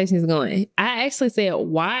conversation is going. I actually said,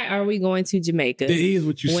 why are we going to Jamaica? That is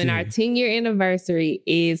what you said. When our 10-year anniversary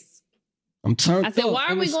is... I'm turned up. I said, why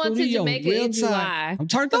are we going to Jamaica in July? I'm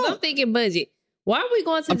turned up. I'm thinking budget. Why are we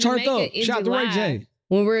going to Jamaica in Shout July? Shout out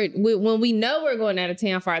to Ray J. When we know we're going out of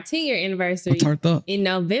town for our 10-year anniversary in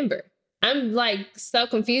November. I'm like so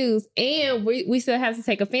confused. And we still have to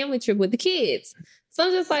take a family trip with the kids. So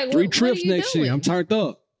I'm just like, 3 trips next year. I'm turned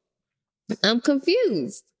up. I'm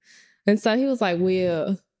confused. And so he was like,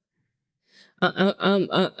 well,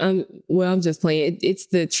 I'm just playing. It's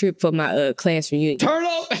the trip for my class reunion. Turn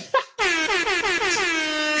up.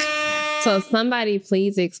 So somebody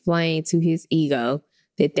please explain to his ego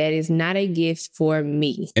that is not a gift for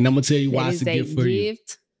me. And I'm going to tell you why it's a gift for you.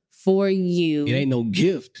 Gift for you. It ain't no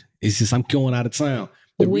gift. It's just I'm going out of town.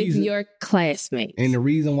 With your classmates. And the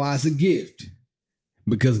reason why it's a gift,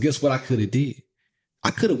 because guess what I could have did? I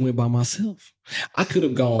could have went by myself. I could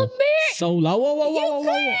have gone solo.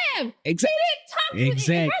 Whoa. Exactly. He didn't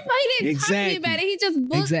talk to me about it. He just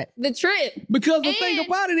booked the trip. Because the thing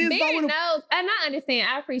about it is, Barry knows, and I understand.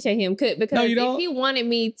 I appreciate him because if he wanted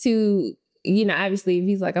me to, obviously, if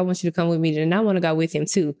he's like, I want you to come with me, then I want to go with him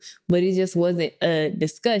too. But it just wasn't a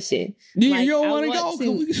discussion. Yeah, you don't want to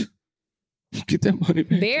go. Get that money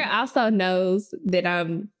back. Bear also knows that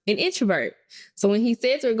I'm an introvert. So when he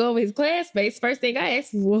says we're going with his classmates, first thing I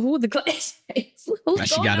ask is, well, who are the classmates?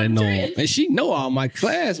 She got to know him. And she know all my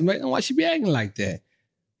classmates. Why she be acting like that?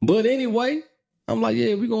 But anyway, I'm like,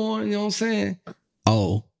 yeah, we going, you know what I'm saying?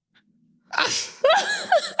 Oh.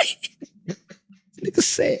 Nigga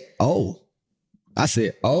said, oh. I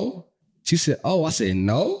said, oh. She said, oh. I said,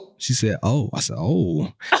 no. She said, oh. I said,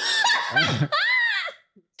 oh.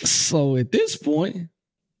 So at this point,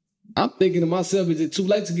 I'm thinking to myself, is it too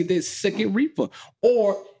late to get that second refund?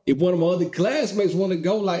 Or if one of my other classmates want to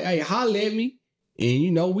go, like, hey, holler at me,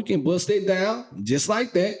 and we can bust it down just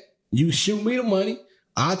like that. You shoot me the money,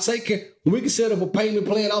 I'll take care. We can set up a payment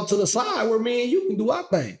plan off to the side where me and you can do our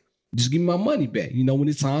thing. Just give me my money back, when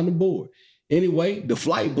it's time to board. Anyway, the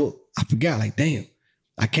flight book, I forgot, like, damn,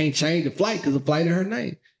 I can't change the flight because the flight in her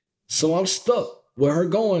name. So I'm stuck with her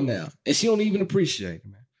going now. And she don't even appreciate it,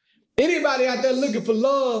 man. Anybody out there looking for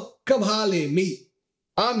love, come holler at me.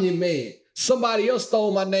 I'm your man. Somebody else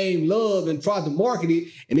stole my name, Love, and tried to market it,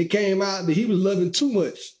 and it came out that he was loving too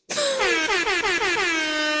much.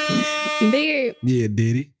 Beard. Yeah,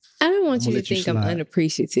 did he? I don't want you to think I'm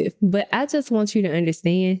unappreciative, but I just want you to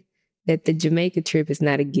understand that the Jamaica trip is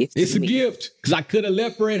not a gift to me. It's a gift, because I could have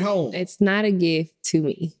left her at home. It's not a gift to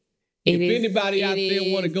me. If anybody out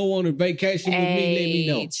there want to go on a vacation with me, let me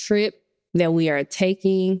know. Trip that we are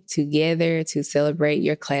taking together to celebrate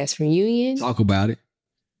your class reunion. Talk about it.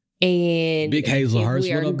 And Big Hazelhurst,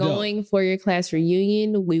 we are going for your class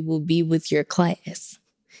reunion. We will be with your class.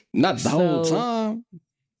 Not the whole time.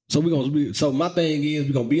 So so my thing is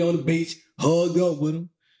we're gonna be on the beach, hugged up with them.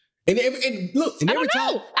 And look, and every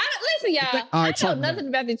time. Listen, y'all. I know nothing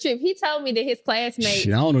about the trip. He told me that his classmates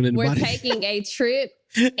were taking a trip.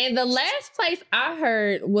 And the last place I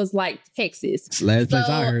heard was like Texas. It's the last place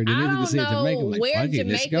I heard. I don't know where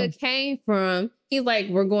Jamaica came from. He's like,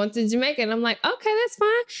 we're going to Jamaica. And I'm like, okay, that's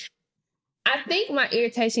fine. I think my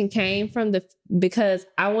irritation came from because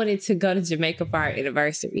I wanted to go to Jamaica for our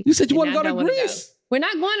anniversary. You said you want to go to Greece. We're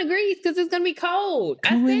not going to Greece because it's going to be cold. I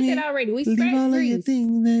said that already. We scratched Greece.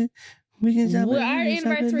 Our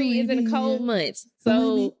anniversary is in the cold months.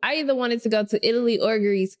 So I either wanted to go to Italy or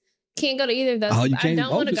Greece. Can't go to either of those. Oh, you can't. I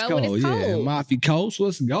don't want to go when it's cold. Yeah, might be cold, so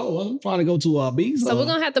let's go. I'm trying to go to Ibiza. So we're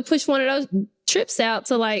going to have to push one of those trips out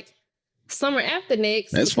to like summer after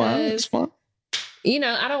next. That's fine. That's fine. You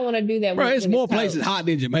know, I don't want to do that. Bro, it's more places hot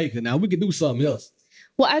than Jamaica now. We can do something else.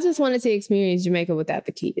 Well, I just wanted to experience Jamaica without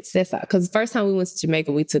the kids. That's all. Because the first time we went to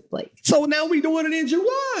Jamaica, we took Blake. So now we doing it in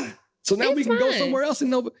July. So now we can go somewhere else in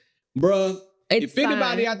November. Bruh, if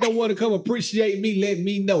anybody out there want to come appreciate me, let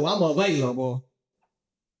me know. I'm available.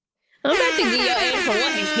 I'm about to give your ass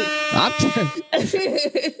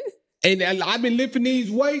away. And I've been lifting these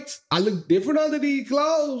weights. I look different under these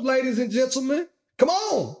clothes, ladies and gentlemen. Come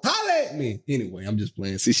on, holla at me. Anyway, I'm just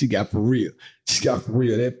playing. See, she got for real. She got for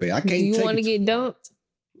real that bad. I can't. You want to get dumped?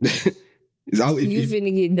 You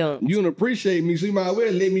finna get dumped. You don't appreciate me, so you might as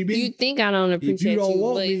well let me be. You think I don't appreciate you? Don't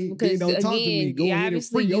want me, because don't talk to me. Go ahead and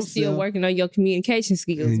free yourself. You're still working on your communication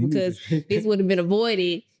skills because this would have been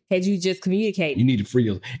avoided had you just communicated. You need to free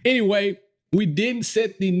yourself. Anyway, we didn't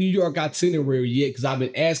set the New York itinerary yet because I've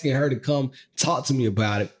been asking her to come talk to me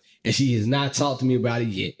about it, and she has not talked to me about it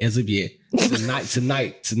yet, as of yet. Tonight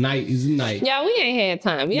is the night. Yeah, we ain't had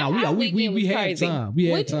time. Yeah, we had time. We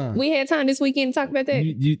had time. We had time this weekend to talk about that.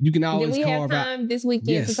 You can always carve out. We had time this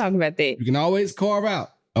weekend to talk about that. You can always carve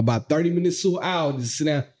out about 30 minutes to an hour to sit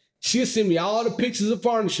down. She'll send me all the pictures of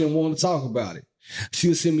furniture and want to talk about it.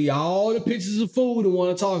 She'll send me all the pictures of food and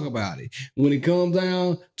want to talk about it. When it comes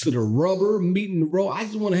down to the rubber meeting the road, I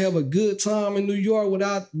just want to have a good time in New York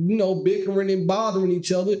without, bickering and bothering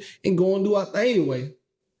each other and going to do our thing. Anyway,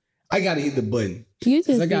 I got to hit the button. You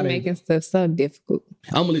just making stuff so difficult.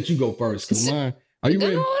 I'm going to let you go first. Cause mine, are you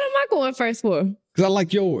ready? What am I going first for? Because I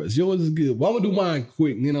like yours. Yours is good. Well, I'm going to do mine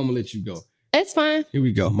quick and then I'm going to let you go. That's fine. Here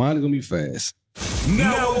we go. Mine is going to be fast.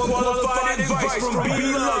 Now qualified advice from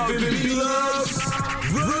beloved relationship.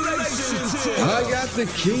 I got the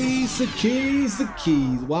keys.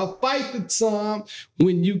 Why fight the time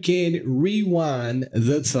when you can rewind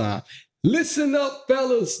the time? Listen up,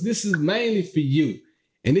 fellas. This is mainly for you.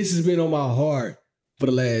 And this has been on my heart for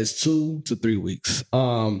the last 2 to 3 weeks.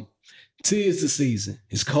 'Tis the season.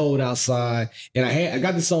 It's cold outside. And I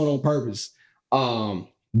got this on purpose.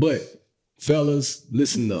 But fellas,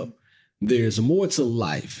 listen up. There's more to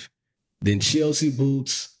life than Chelsea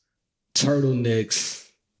boots, turtlenecks,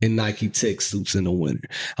 and Nike tech suits in the winter.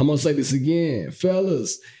 I'm going to say this again.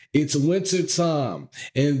 Fellas, it's winter time,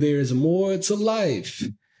 and there's more to life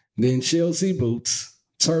than Chelsea boots,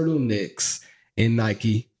 turtlenecks, and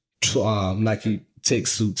Nike tech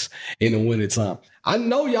suits in the winter time. I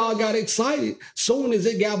know y'all got excited soon as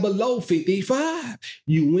it got below 55.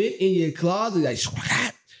 You went in your closet like,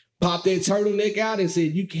 popped that turtleneck out and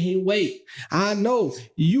said, you can't wait. I know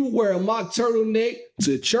you wear a mock turtleneck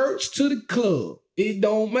to church, to the club. It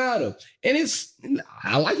don't matter. And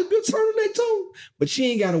I like a good turtleneck too, but you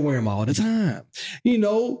ain't got to wear them all the time. You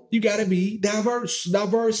got to be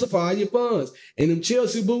diversify your funds. And them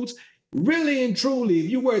Chelsea boots, really and truly,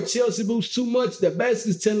 if you wear Chelsea boots too much, the best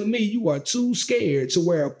is telling me you are too scared to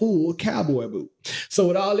wear a full cowboy boot. So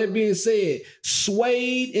with all that being said,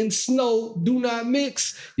 suede and snow do not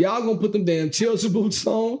mix. Y'all gonna put them damn Chelsea boots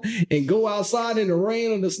on and go outside in the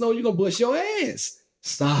rain or the snow, you're gonna bust your ass.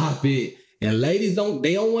 Stop it. And ladies,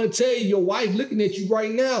 they don't want to tell you, your wife looking at you right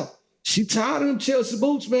now. She tired of them Chelsea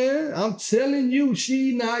boots, man. I'm telling you,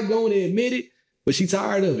 she not going to admit it, but she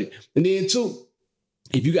tired of it. And then too,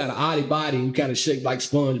 if you got an oddie body and you kind of shake like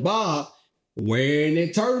SpongeBob, wearing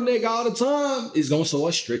that turtleneck all the time is going to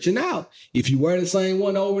start stretching out. If you wear the same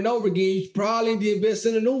one over and over again, you probably need to invest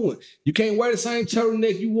in a new one. You can't wear the same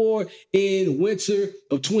turtleneck you wore in winter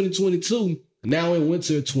of 2022, now in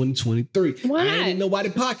winter of 2023. Why not? I ain't in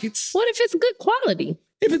nobody's pockets. What if it's good quality?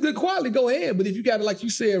 If it's good quality, go ahead. But if you got it, like you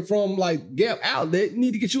said, from like Gap Outlet, you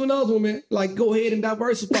need to get you another one, man. Like, go ahead and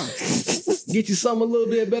diversify. Get you something a little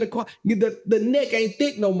bit better quality. The neck ain't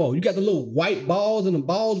thick no more. You got the little white balls and the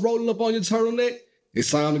balls rolling up on your turtleneck.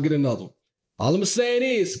 It's time to get another one. All I'm saying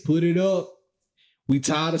is, put it up. We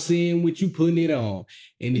tired of seeing what you putting it on.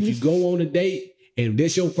 And if you go on a date and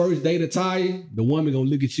that's your first date attire, the woman gonna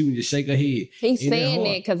look at you and just shake her head. He's saying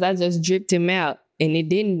that because I just dripped him out, and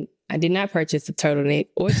I did not purchase a turtleneck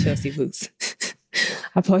or Chelsea boots.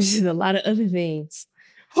 I purchased a lot of other things.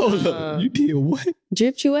 Hold up, you did what?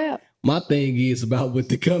 Dripped you out. My thing is about what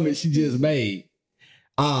the comment she just made.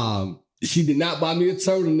 She did not buy me a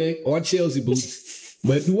turtleneck or Chelsea boots.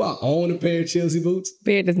 But do I own a pair of Chelsea boots?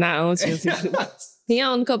 Bear does not own Chelsea boots. He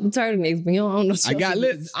owns a couple of turtlenecks, but he don't own no Chelsea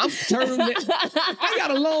boots. I'm turtleneck. I got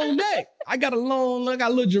a long neck. I got a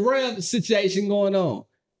little giraffe situation going on.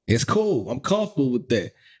 It's cool. I'm comfortable with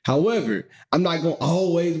that. However, I'm not going to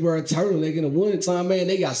always wear a turtleneck in the wintertime, man.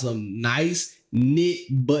 They got some nice knit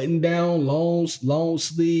button down, long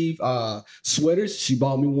sleeve sweaters. She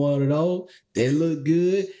bought me one of those. They look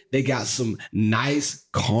good. They got some nice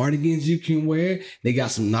cardigans you can wear. They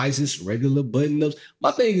got some nicest regular button ups.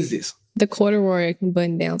 My thing is this. The corduroy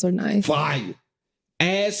button downs are nice. Fire.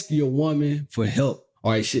 Ask your woman for help.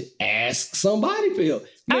 Or you should ask somebody for help.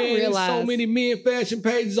 Man, I realize there's so many men fashion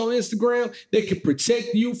pages on Instagram that can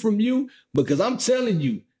protect you from you. Because I'm telling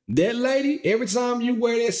you, that lady, every time you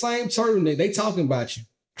wear that same turtleneck, they talking about you.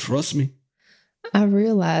 Trust me. I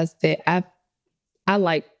realized that I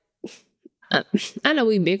like, I know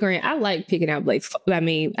we bickering. I like picking out Blake's.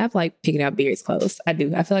 I like picking out Beard's clothes. I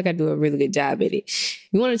do. I feel like I do a really good job at it.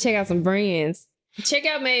 You want to check out some brands? Check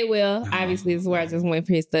out Madewell. Obviously, this is where I just went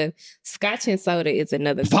for his stuff. Scotch and Soda is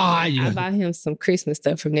another fire. I bought him some Christmas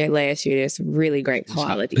stuff from there last year. That's really great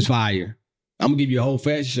quality. It's fire. I'm gonna give you a whole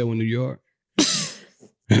fashion show in New York.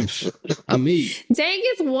 I mean, dang,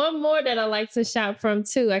 it's one more that I like to shop from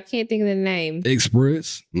too. I can't think of the name.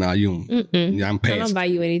 Express? Nah, you don't. Yeah, I'm past. I don't buy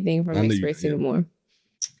you anything from Express anymore.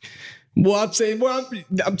 Well, I'm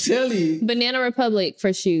telling you. Banana Republic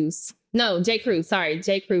for shoes. No, J. Crew. Sorry,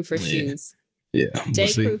 J. Crew for shoes. Yeah.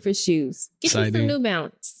 J. Crew for shoes. Get you some New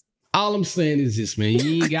Balance. All I'm saying is this, man.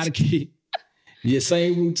 You ain't gotta keep your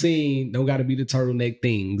same routine. Don't gotta be the turtleneck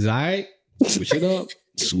things. All right? Switch it up.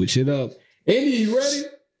 Switch it up. Indy, you ready?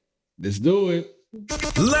 Let's do it.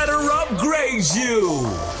 Let her upgrade you.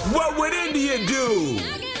 What would India do?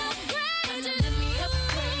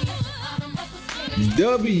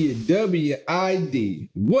 WWID.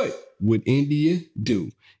 What would India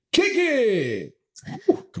do? Kick it.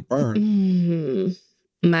 Confirmed.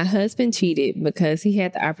 My husband cheated because he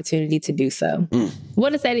had the opportunity to do so.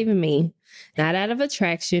 What does that even mean? Not out of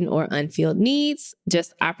attraction or unfilled needs,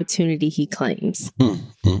 just opportunity he claims.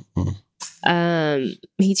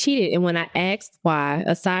 He cheated, and when I asked why,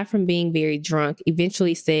 aside from being very drunk,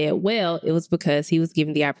 eventually said, well, it was because he was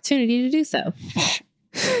given the opportunity to do so.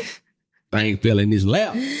 I ain't feeling his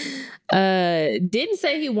lap. Didn't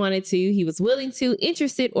say he wanted to. He was willing to,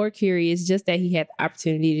 interested or curious, just that he had the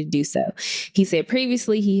opportunity to do so. He said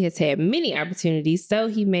previously he has had many opportunities, so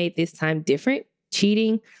he made this time different.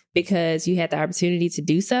 Cheating because you had the opportunity to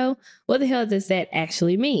do so? What the hell does that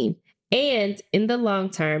actually mean? And in the long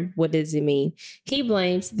term, what does it mean? He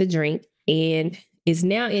blames the drink and is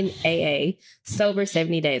now in AA, sober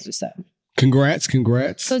 70 days or so. Congrats.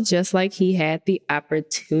 So just like he had the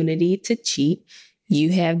opportunity to cheat,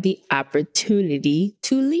 you have the opportunity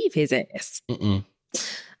to leave his ass.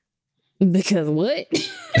 Because what?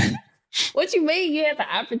 What you mean you had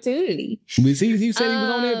the opportunity? He said he was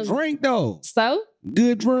on that drink, though. So?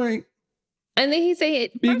 Good drink. And then he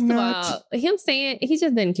said, first of all, him saying he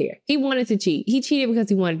just didn't care. He wanted to cheat. He cheated because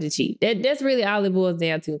he wanted to cheat. That's really all it boils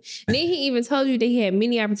down to. And then he even told you that he had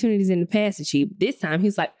many opportunities in the past to cheat. This time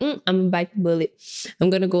he's like, I'm going to bite the bullet. I'm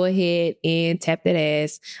going to go ahead and tap that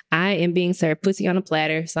ass. I am being served pussy on a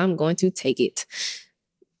platter, so I'm going to take it.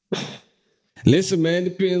 Listen, man,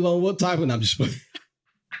 depends on what type of... I'm just...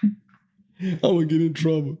 I'm going to get in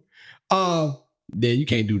trouble. Then you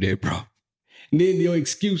can't do that, bro. And then your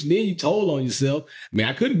excuse, then you told on yourself, man,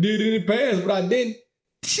 I could have did it in the past, but I didn't.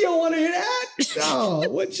 She don't want to hear that. No,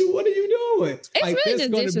 what are you doing? It's like, really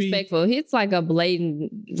just disrespectful. It's like a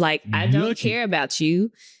blatant, like, I don't care about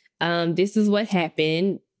you. This is what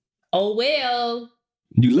happened. Oh, well.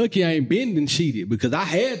 You lucky I ain't been and cheated because I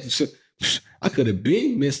had to. I could have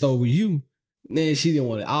been messed over you. Man, she didn't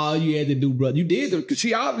want it. All you had to do, brother, you did it because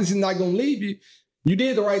she obviously not going to leave you. You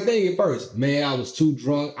did the right thing at first. Man, I was too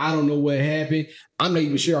drunk. I don't know what happened. I'm not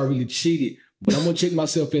even sure I really cheated. But I'm going to check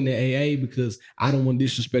myself in the AA because I don't want to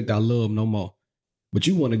disrespect our love no more. But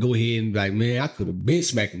you want to go ahead and be like, man, I could have been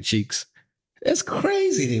smacking cheeks. That's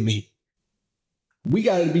crazy to me. We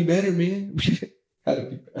got to be better, man. Gotta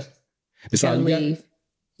be better. It's all you leave.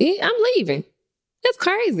 Yeah, I'm leaving. That's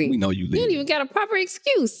crazy. We know you leaving. You don't even got a proper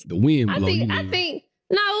excuse. The wind blow. I think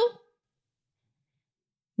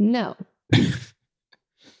no.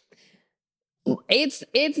 It's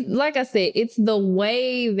like I said, it's the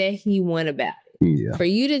way that he went about it. Yeah. For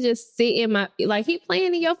you to just sit in my, like, he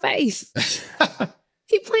playing in your face.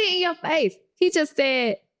 He playing in your face. He just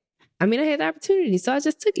said, I had the opportunity, so I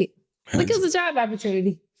just took it. Like it was a job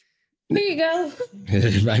opportunity. Here you go.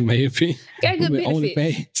 Right, maybe. Got good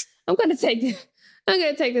benefits. I'm gonna take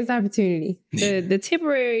this opportunity. The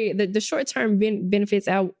temporary, the short-term benefits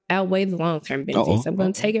outweigh the long-term benefits. I'm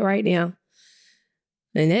gonna take it right now.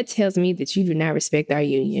 And that tells me that you do not respect our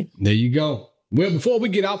union. There you go. Well, before we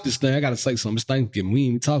get off this thing, I got to say something. It's Thanksgiving. We ain't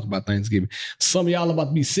even talk about Thanksgiving. Some of y'all about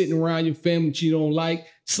to be sitting around your family that you don't like.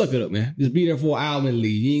 Suck it up, man. Just be there for an hour and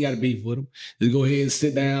leave. You ain't got to beef with them. Just go ahead and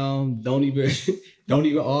sit down. Don't even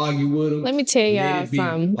argue with them. Let me tell y'all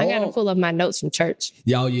something. I got to pull up my notes from church.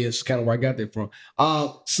 Y'all, yeah, it's kind of where I got that from.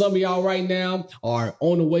 Some of y'all right now are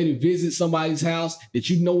on the way to visit somebody's house that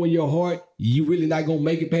you know in your heart you really not going to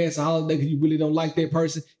make it past the holiday because you really don't like that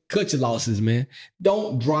person. Cut your losses, man.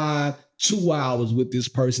 Don't drive 2 hours with this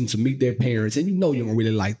person to meet their parents, and you know you don't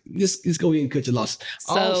really like. Just go ahead and cut your losses.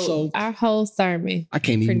 So also, our whole sermon, I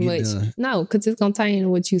can't even get done. No, because it's gonna tie into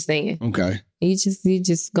what you're saying. Okay, you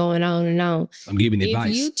just going on and on. I'm giving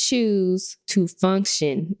advice. If you choose to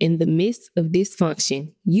function in the midst of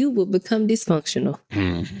dysfunction, you will become dysfunctional.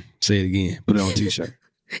 Say it again. Put it on a t-shirt.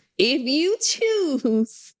 If you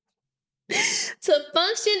choose to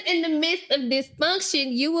function in the midst of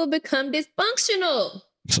dysfunction, you will become dysfunctional.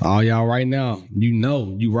 So all y'all right now, you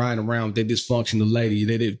know you riding around with that dysfunctional lady,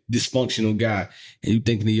 that dysfunctional guy, and you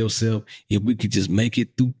thinking to yourself, if we could just make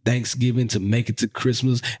it through Thanksgiving to make it to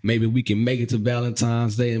Christmas, maybe we can make it to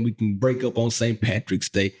Valentine's Day and we can break up on St. Patrick's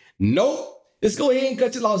Day. Nope. Let's go ahead and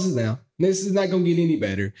cut your losses now. This is not going to get any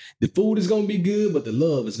better. The food is going to be good, but the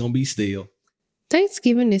love is going to be still.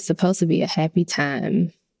 Thanksgiving is supposed to be a happy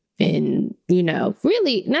time. And,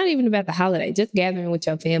 really not even about the holiday, just gathering with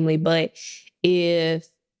your family. But if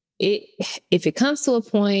it comes to a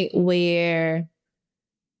point where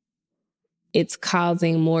it's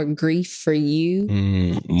causing more grief for you,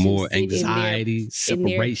 more anxiety, separation,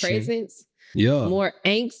 in their presence, more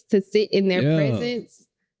angst to sit in their presence,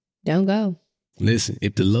 don't go. Listen,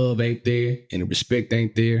 if the love ain't there and the respect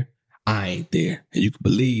ain't there, I ain't there, and you can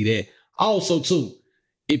believe that. Also, too,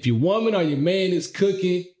 if your woman or your man is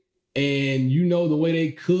cooking and you know the way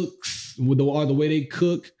they cook,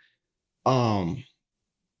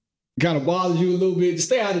 kind of bothers you a little bit, just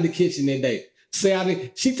stay out of the kitchen that day.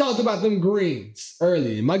 She talked about them greens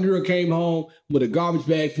earlier. My girl came home with a garbage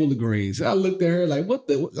bag full of greens. I looked at her like,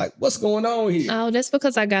 what's going on here? Oh, that's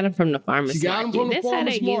because I got them from the farmer's market. She got them from the farmer's market. That's how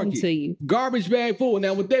they give them to you. Garbage bag full.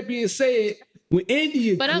 Now, with that being said, when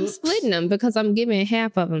India But cooks, I'm splitting them because I'm giving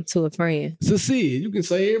half of them to a friend. So Sid, you can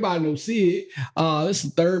say everybody knows Sid. This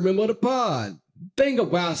is the third member of the pod. Think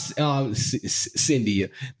about Cyndia.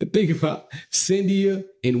 Think about Cyndia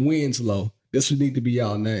and Winslow. This would need to be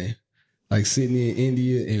y'all name. Like Sydney and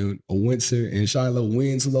India and Windsor and Shiloh,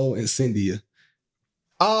 Winslow and Cyndia.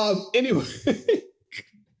 Anyway,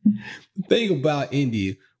 think about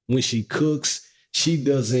India. When she cooks, she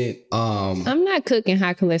doesn't. I'm not cooking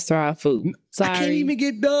high cholesterol food. Sorry. I can't even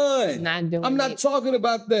get done. I'm not talking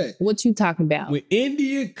about that. What you talking about? When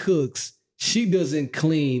India cooks, she doesn't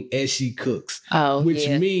clean as she cooks. Which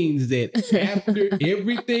yeah. means that after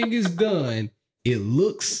everything is done, it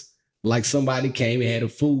looks like somebody came and had a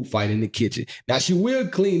food fight in the kitchen. Now, she will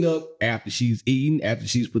clean up after she's eaten, after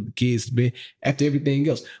she's put the kids to bed, after everything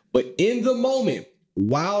else. But in the moment,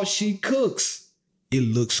 while she cooks, it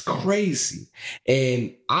looks crazy.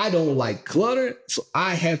 And I don't like clutter, so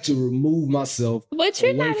I have to remove myself. But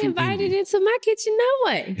you're not invited into my kitchen no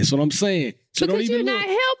way. That's what I'm saying. So because you're not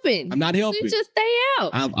helping. I'm not helping. So you just stay out.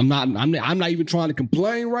 I'm not even trying to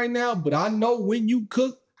complain right now, but I know when you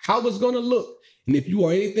cook, how it's going to look. And if you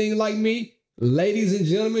are anything like me, ladies and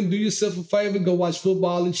gentlemen, do yourself a favor, go watch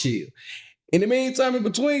football and chill. In the meantime, in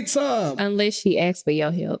between time. Unless she asks for your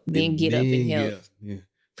help, then get up and help. Yeah.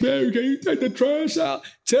 Mary, can you take the trash out?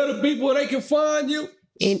 Tell the people where they can find you.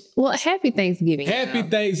 And happy Thanksgiving. Happy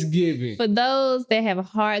Thanksgiving. For those that have a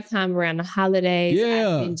hard time around the holidays,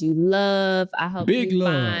 I send you love. I hope you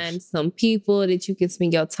find some people that you can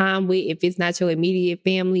spend your time with. If it's not your immediate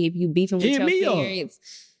family, if you beefing with your parents,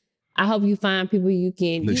 I hope you find people you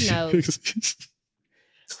can, share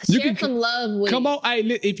some love with. Come on, hey,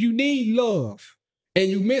 if you need love, and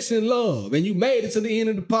you missing love, and you made it to the end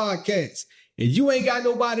of the podcast, and you ain't got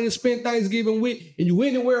nobody to spend Thanksgiving with, and you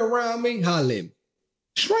anywhere around me, holler at me.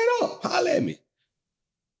 Straight up, holler at me.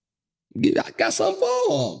 I got something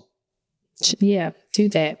for them. Yeah, do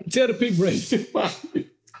that. Tell the people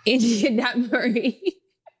Indian.Marie.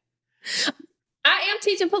 I am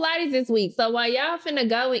teaching Pilates this week. So while y'all finna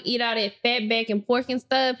go and eat all that fat back and pork and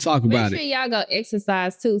stuff, make sure y'all go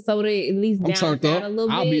exercise too. So they at least down a little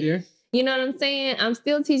bit. I'll be there. You know what I'm saying? I'm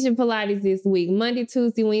still teaching Pilates this week. Monday,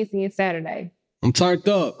 Tuesday, Wednesday, and Saturday. I'm turned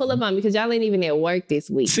up. Pull up on me because y'all ain't even at work this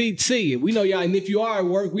week. See, we know y'all. And if you are at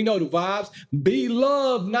work, we know the vibes. Be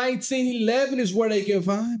Love 1911 is where they can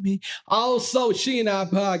find me. Also, She and I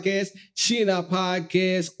Podcast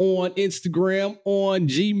on Instagram, on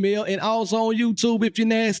Gmail, and also on YouTube if you're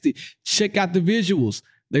nasty. Check out the visuals.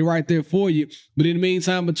 They right there for you. But in the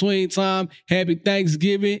meantime, between time, happy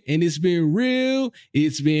Thanksgiving. And it's been real.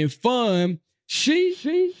 It's been fun.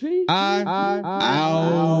 I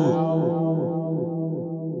out.